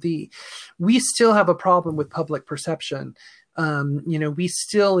we still have a problem with public perception. We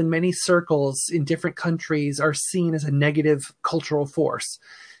still, in many circles in different countries, are seen as a negative cultural force.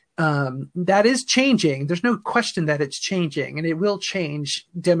 That is changing. There's no question that it's changing, and it will change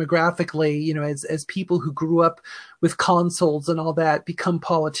demographically, as people who grew up with consoles and all that become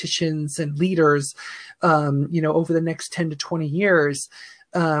politicians and leaders, over the next 10 to 20 years.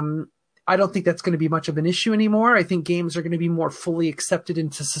 I don't think that's going to be much of an issue anymore. I think games are going to be more fully accepted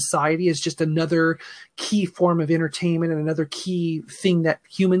into society as just another key form of entertainment and another key thing that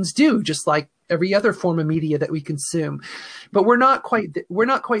humans do, just like every other form of media that we consume. But we're not quite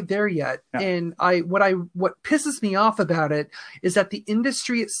there yet. Yeah. And what pisses me off about it is that the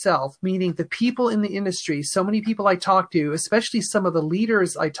industry itself, meaning the people in the industry, so many people I talk to, especially some of the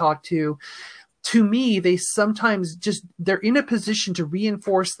leaders I talk to me, they sometimes they're in a position to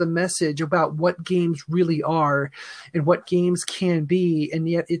reinforce the message about what games really are and what games can be. And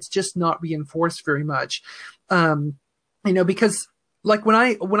yet it's just not reinforced very much. Because like when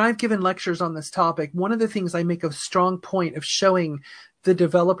I've given lectures on this topic, one of the things I make a strong point of showing the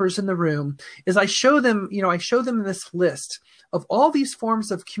developers in the room is I show them this list of all these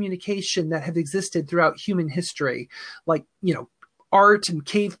forms of communication that have existed throughout human history, like, art and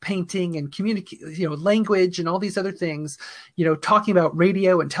cave painting and language and all these other things, talking about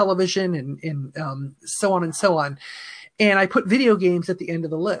radio and television and so on and so on. And I put video games at the end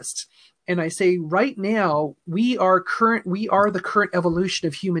of the list. And I say, right now, we are the current evolution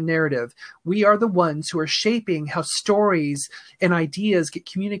of human narrative. We are the ones who are shaping how stories and ideas get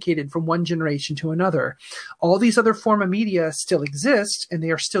communicated from one generation to another. All these other form of media still exist, and they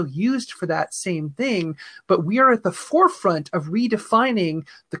are still used for that same thing. But we are at the forefront of redefining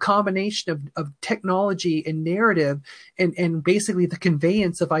the combination of technology and narrative and basically the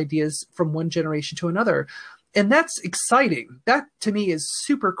conveyance of ideas from one generation to another. And that's exciting. That to me is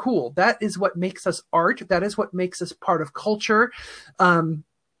super cool. That is what makes us art. That is what makes us part of culture.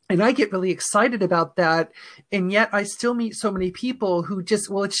 And I get really excited about that. And yet I still meet so many people who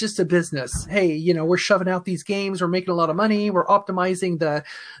it's just a business. Hey, we're shoving out these games. We're making a lot of money. We're optimizing the,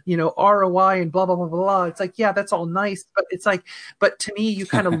 ROI and blah, blah, blah, blah. It's like, yeah, that's all nice. But it's like, but to me, you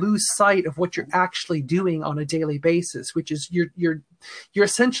kind of lose sight of what you're actually doing on a daily basis, which is you're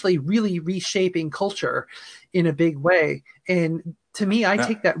essentially really reshaping culture in a big way. And to me, I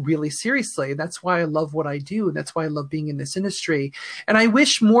take that really seriously. That's why I love what I do. And that's why I love being in this industry. And I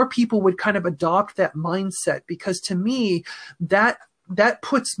wish more people would kind of adopt that mindset, because to me, that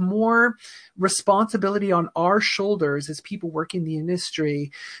puts more responsibility on our shoulders as people working in the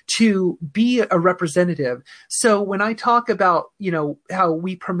industry to be a representative. So when I talk about, how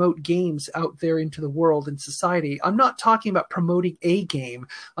we promote games out there into the world and society, I'm not talking about promoting a game.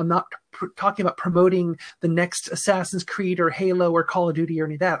 I'm not talking about promoting the next Assassin's Creed or Halo or Call of Duty or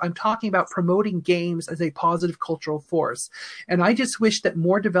any of that. I'm talking about promoting games as a positive cultural force. And I just wish that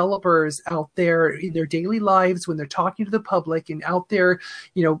more developers out there in their daily lives, when they're talking to the public and out there,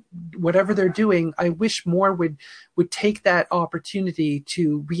 whatever they're doing, I wish more would take that opportunity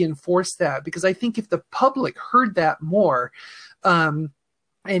to reinforce that. Because I think if the public heard that more, and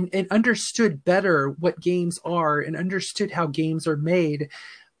understood better what games are and understood how games are made,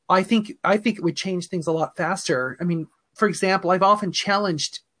 I think it would change things a lot faster. I mean, for example, I've often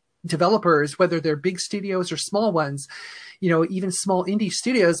challenged developers, whether they're big studios or small ones, even small indie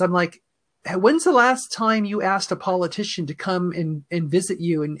studios. I'm like, when's the last time you asked a politician to come and visit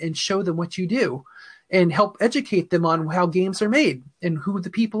you and show them what you do and help educate them on how games are made and who the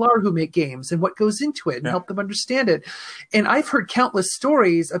people are who make games and what goes into it and help them understand it? And I've heard countless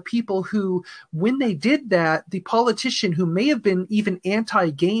stories of people who, when they did that, the politician who may have been even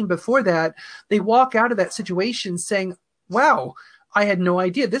anti-game before that, they walk out of that situation saying, wow, I had no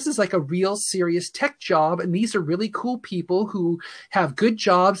idea. This is like a real serious tech job. And these are really cool people who have good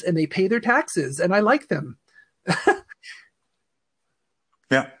jobs and they pay their taxes and I like them.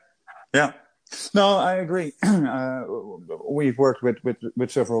 Yeah. No, I agree. We've worked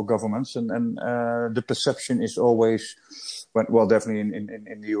with several governments, and the perception is always, well, definitely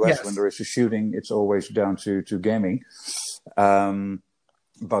in the US, when there is a shooting, it's always down to gaming.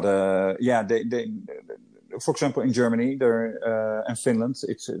 But they for example, in Germany, and Finland,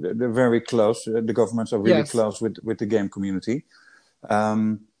 they're very close. The governments are really close with the game community.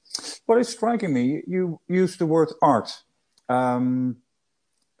 What is striking me, you use the word art.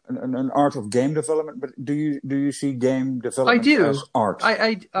 An art of game development, but do you see game development as art?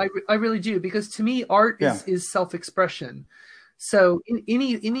 I really do, because to me, art is self-expression. So in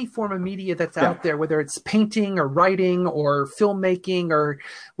any form of media that's out there, whether it's painting or writing or filmmaking or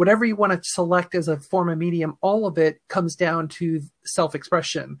whatever you want to select as a form of medium, all of it comes down to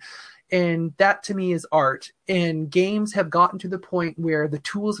self-expression. And that to me is art. And games have gotten to the point where the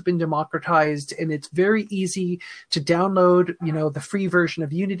tools have been democratized and it's very easy to download, the free version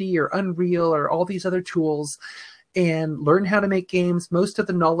of Unity or Unreal or all these other tools and learn how to make games. Most of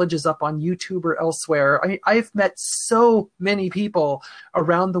the knowledge is up on YouTube or elsewhere. I've met so many people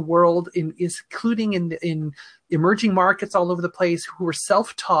around the world, including in emerging markets all over the place, who are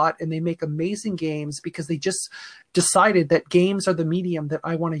self-taught and they make amazing games because they just decided that games are the medium that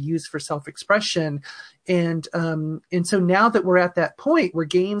I want to use for self-expression. And so now that we're at that point where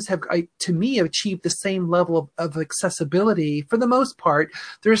games have, to me, achieved the same level of accessibility, for the most part,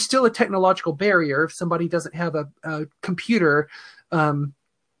 there's still a technological barrier. If somebody doesn't have a computer, then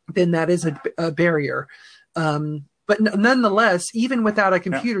that is a barrier. But nonetheless, even without a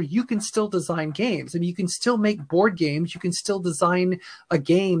computer, you can still design games. I mean, you can still make board games. You can still design a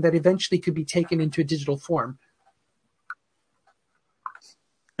game that eventually could be taken into a digital form.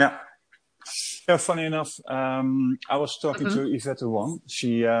 Yeah. Funny enough, I was talking to Yvette Wong.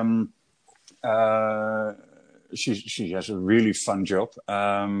 She has a really fun job.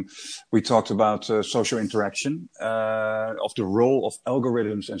 We talked about social interaction, of the role of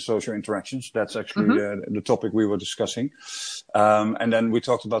algorithms and social interactions. That's actually the topic we were discussing. And then we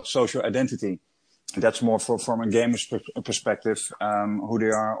talked about social identity. That's more from a gamer's perspective, who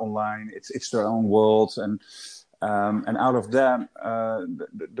they are online. It's their own world. And out of that,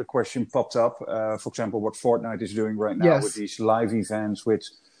 the question popped up, for example, what Fortnite is doing right now with these live events, with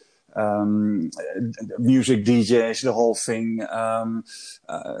music DJs, the whole thing.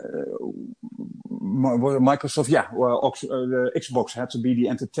 Microsoft, the Xbox had to be the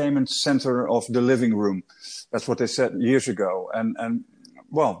entertainment center of the living room. That's what they said years ago. And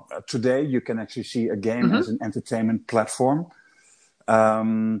today you can actually see a game as an entertainment platform.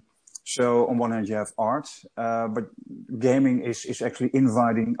 So on one hand you have art, but gaming is actually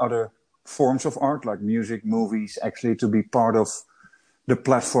inviting other forms of art, like music, movies, actually to be part of the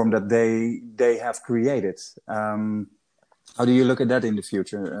platform that they have created. How do you look at that in the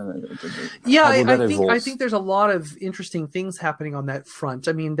future? I think there's a lot of interesting things happening on that front.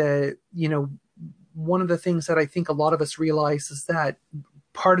 I mean, one of the things that I think a lot of us realize is that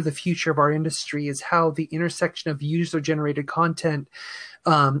part of the future of our industry is how the intersection of user-generated content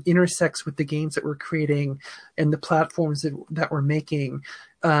intersects with the games that we're creating and the platforms that we're making.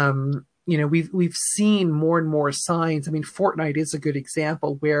 We've seen more and more signs. I mean, Fortnite is a good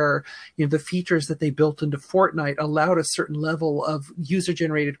example where, the features that they built into Fortnite allowed a certain level of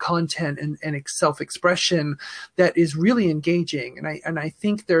user-generated content and self-expression that is really engaging. And I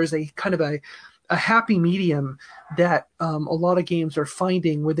think there's a kind of a happy medium that a lot of games are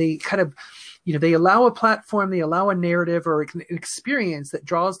finding, where they kind of, they allow a platform, they allow a narrative or an experience that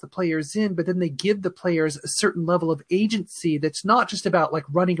draws the players in, but then they give the players a certain level of agency that's not just about like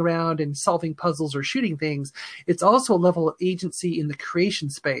running around and solving puzzles or shooting things. It's also a level of agency in the creation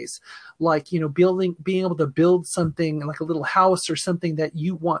space, like, being able to build something like a little house or something that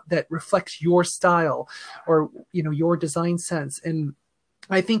you want that reflects your style or, your design sense. And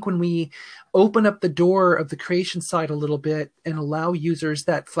I think when we open up the door of the creation side a little bit and allow users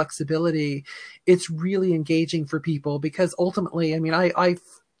that flexibility, it's really engaging for people, because ultimately, I mean, I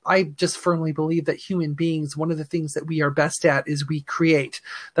I just firmly believe that human beings, one of the things that we are best at is we create.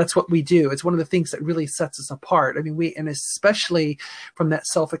 That's what we do. It's one of the things that really sets us apart. I mean, and especially from that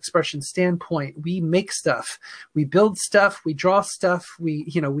self-expression standpoint, we make stuff, we build stuff, we draw stuff, we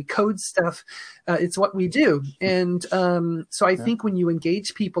code stuff. It's what we do. And so I think when you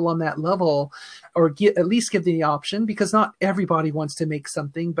engage people on that level, or at least give them the option, because not everybody wants to make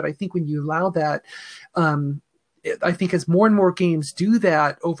something, but I think when you allow that, I think as more and more games do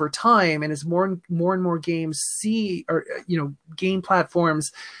that over time, and as more and more games see, or game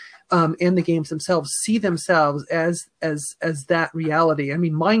platforms and the games themselves see themselves as that reality. I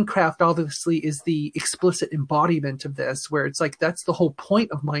mean, Minecraft obviously is the explicit embodiment of this, where it's like that's the whole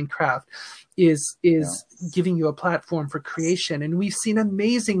point of Minecraft is giving you a platform for creation. And we've seen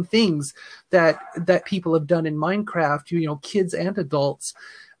amazing things that people have done in Minecraft, kids and adults.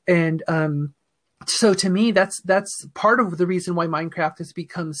 And so to me, that's part of the reason why Minecraft has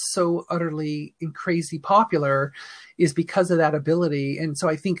become so utterly and crazy popular, is because of that ability. And so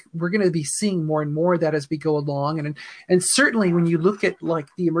I think we're going to be seeing more and more of that as we go along. And certainly when you look at like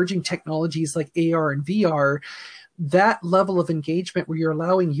the emerging technologies like AR and VR, that level of engagement where you're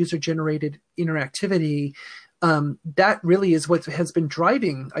allowing user-generated interactivity, that really is what has been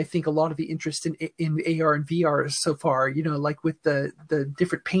driving, I think, a lot of the interest in AR and VR so far, like with the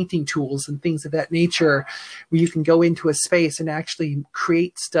different painting tools and things of that nature, where you can go into a space and actually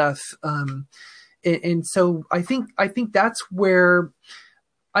create stuff. And so I think that's where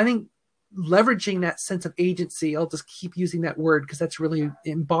I think leveraging that sense of agency, I'll just keep using that word because that's really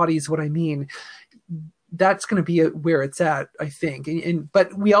embodies what I mean. That's going to be where it's at, I think.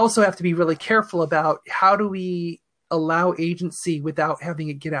 But we also have to be really careful about how do we allow agency without having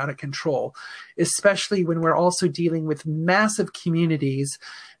it get out of control, especially when we're also dealing with massive communities,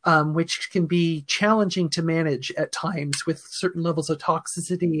 which can be challenging to manage at times with certain levels of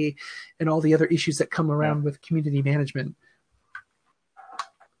toxicity and all the other issues that come around with community management.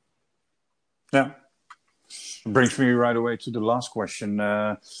 Yeah. Brings me right away to the last question.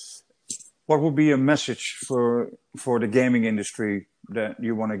 What would be a message for the gaming industry that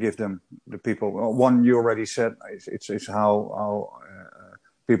you want to give them, the people? Well, one you already said, it's how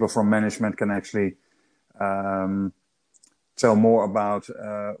people from management can actually tell more about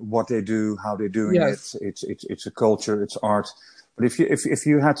what they do, how they're doing it. It's a culture, it's art. But if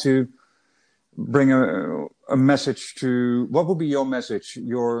you had to bring a message to, what would be your message,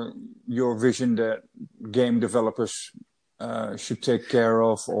 your vision that game developers should take care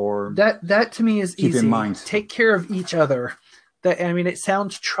of, or that to me is keep easy. in mind? Take care of each other. It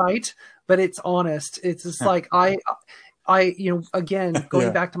sounds trite, but it's honest. It's just like again,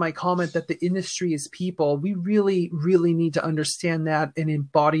 going back to my comment that the industry is people, we really, really need to understand that and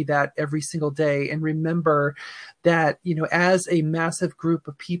embody that every single day. And remember that, as a massive group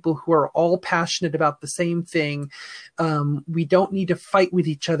of people who are all passionate about the same thing, we don't need to fight with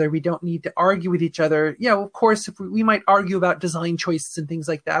each other. We don't need to argue with each other. Of course, if we might argue about design choices and things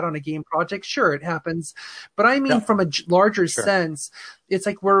like that on a game project, sure, it happens. But I mean, from a larger sense, it's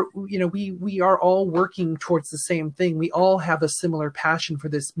like we are all working towards the same thing. We all have a similar passion for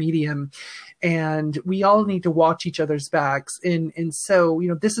this medium, and we all need to watch each other's backs. And so,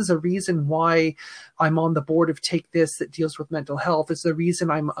 this is a reason why I'm on the board of Take This that deals with mental health. It's the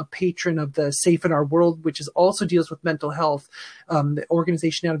reason I'm a patron of the Safe in Our World, which also deals with mental health, the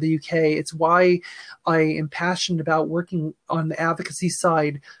organization out of the UK. It's why I am passionate about working on the advocacy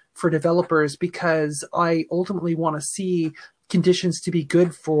side for developers, because I ultimately want to see conditions to be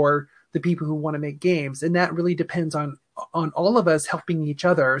good for the people who want to make games. And that really depends on all of us helping each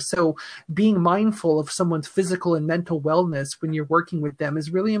other. So being mindful of someone's physical and mental wellness when you're working with them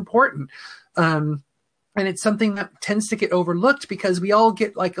is really important. And it's something that tends to get overlooked because we all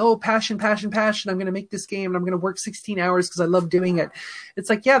get like, oh, passion. I'm going to make this game and I'm going to work 16 hours because I love doing it. It's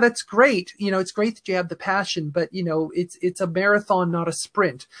like, yeah, that's great. It's great that you have the passion, but it's a marathon, not a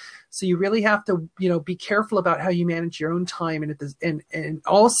sprint. So you really have to, be careful about how you manage your own time and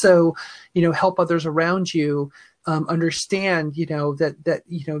also, help others around you understand, that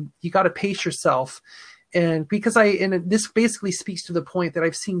you got to pace yourself. And because this basically speaks to the point that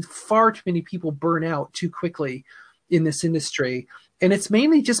I've seen far too many people burn out too quickly in this industry. And it's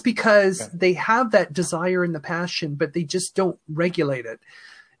mainly just because they have that desire and the passion, but they just don't regulate it,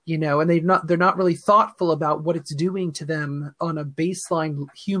 and they're not really thoughtful about what it's doing to them on a baseline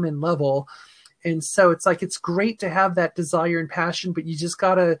human level. And so it's like, it's great to have that desire and passion, but you just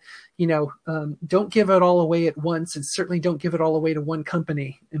gotta, don't give it all away at once, and certainly don't give it all away to one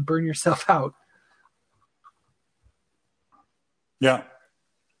company and burn yourself out. Yeah.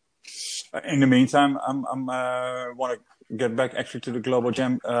 In the meantime, I'm want to get back actually to the Global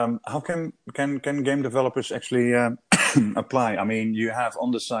Jam, how can game developers actually apply? I mean, you have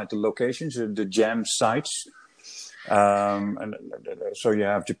on the site the locations, the Jam sites, and so you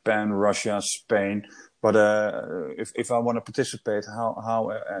have Japan, Russia, Spain. But if I want to participate,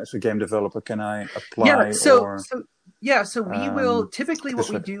 how as a game developer can I apply? So we will typically what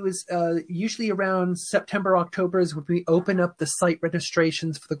we do is usually around September, October is when we open up the site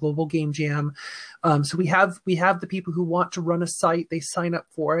registrations for the Global Game Jam. So we have the people who want to run a site, they sign up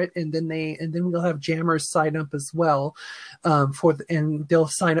for it, and then we'll have jammers sign up as well and they'll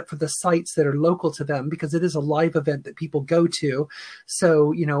sign up for the sites that are local to them because it is a live event that people go to.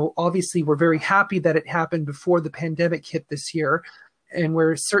 So, obviously we're very happy that it happened before the pandemic hit this year. And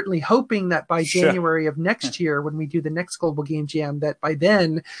we're certainly hoping that by January of next year, when we do the next Global Game Jam, that by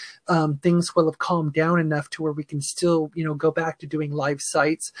then things will have calmed down enough to where we can still, go back to doing live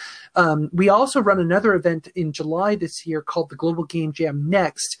sites. We also run another event in July this year called the Global Game Jam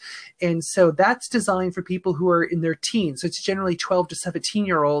Next. And so that's designed for people who are in their teens. So it's generally 12 to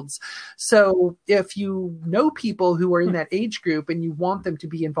 17-year-olds. So if you know people who are in that age group and you want them to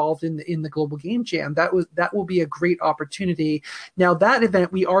be involved in the Global Game Jam, that will be a great opportunity. Now, that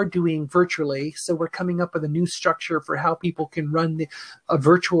event we are doing virtually, so we're coming up with a new structure for how people can run a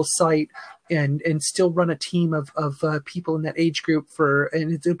virtual site and still run a team of people in that age group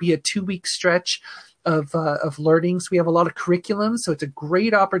and it'll be a 2-week stretch of learning. So we have a lot of curriculum, so it's a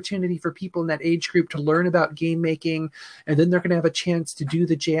great opportunity for people in that age group to learn about game making, and then they're going to have a chance to do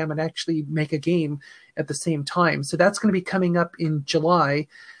the jam and actually make a game at the same time. So that's going to be coming up in July.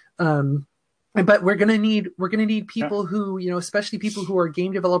 But we're gonna need people who, especially people who are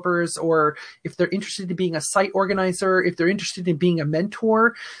game developers, or if they're interested in being a site organizer, if they're interested in being a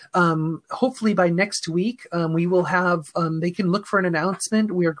mentor. Hopefully by next week, we will have. They can look for an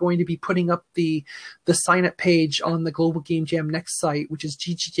announcement. We are going to be putting up the sign up page on the Global Game Jam Next site, which is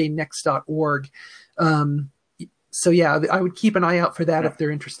ggjnext.org. So yeah, I would keep an eye out for that if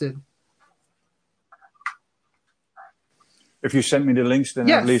they're interested. If you send me the links, then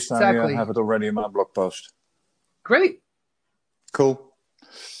at least exactly. I have it already in my blog post. Great. Cool.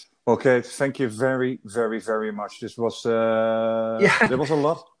 Okay, thank you very, very, very much. This was there was a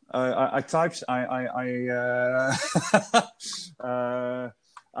lot. I typed. I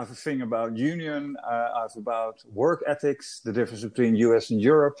have a thing about union. I have about work ethics, the difference between US and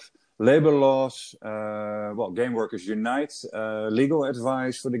Europe, labor laws. GameWorkers Unite, legal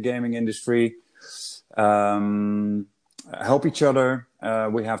advice for the gaming industry. Help each other.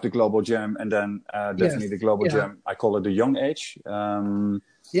 We have the Global Jam, and then definitely the Global Jam. I call it the young age.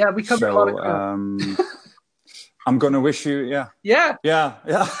 We cover a lot of ground. I'm going to wish you, Yeah.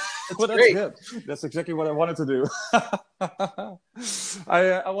 That's great. Good. That's exactly what I wanted to do.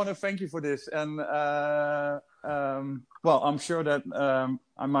 I want to thank you for this, and I'm sure that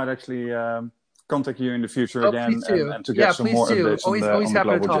I might actually contact you in the future again and to get some more updates on the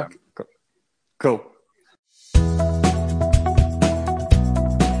Global Jam. Cool.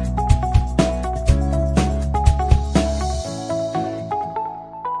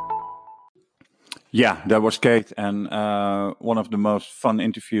 Yeah, that was Kate, and one of the most fun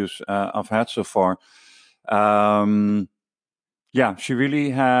interviews I've had so far. She really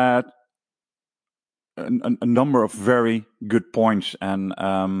had a number of very good points, and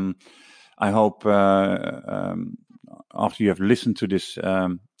I hope after you have listened to this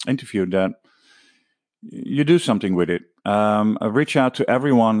interview that you do something with it. Reach out to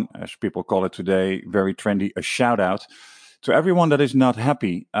everyone, as people call it today, very trendy, a shout out to everyone that is not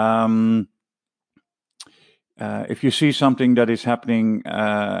happy. If you see something that is happening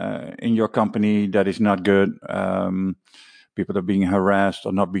in your company that is not good, people are being harassed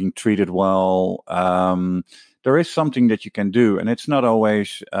or not being treated well, there is something that you can do. And it's not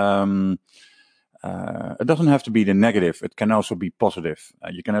always, it doesn't have to be the negative. It can also be positive.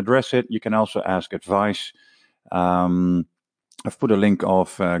 You can address it. You can also ask advice. I've put a link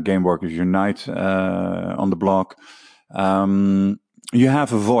of GameWorkers Unite on the blog. You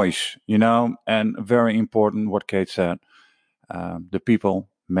have a voice, and very important what Kate said. The people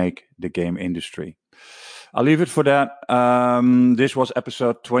make the game industry. I'll leave it for that. This was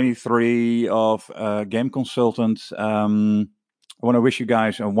episode 23 of Game Consultant. I want to wish you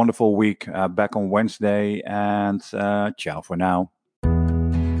guys a wonderful week. Back on Wednesday, and ciao for now.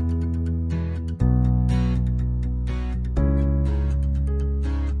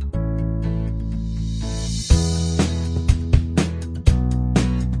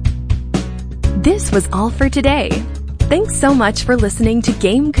 This was all for today. Thanks so much for listening to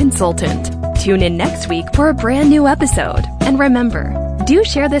Game Consultant. Tune in next week for a brand new episode. And remember, do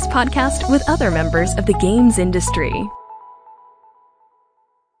share this podcast with other members of the games industry.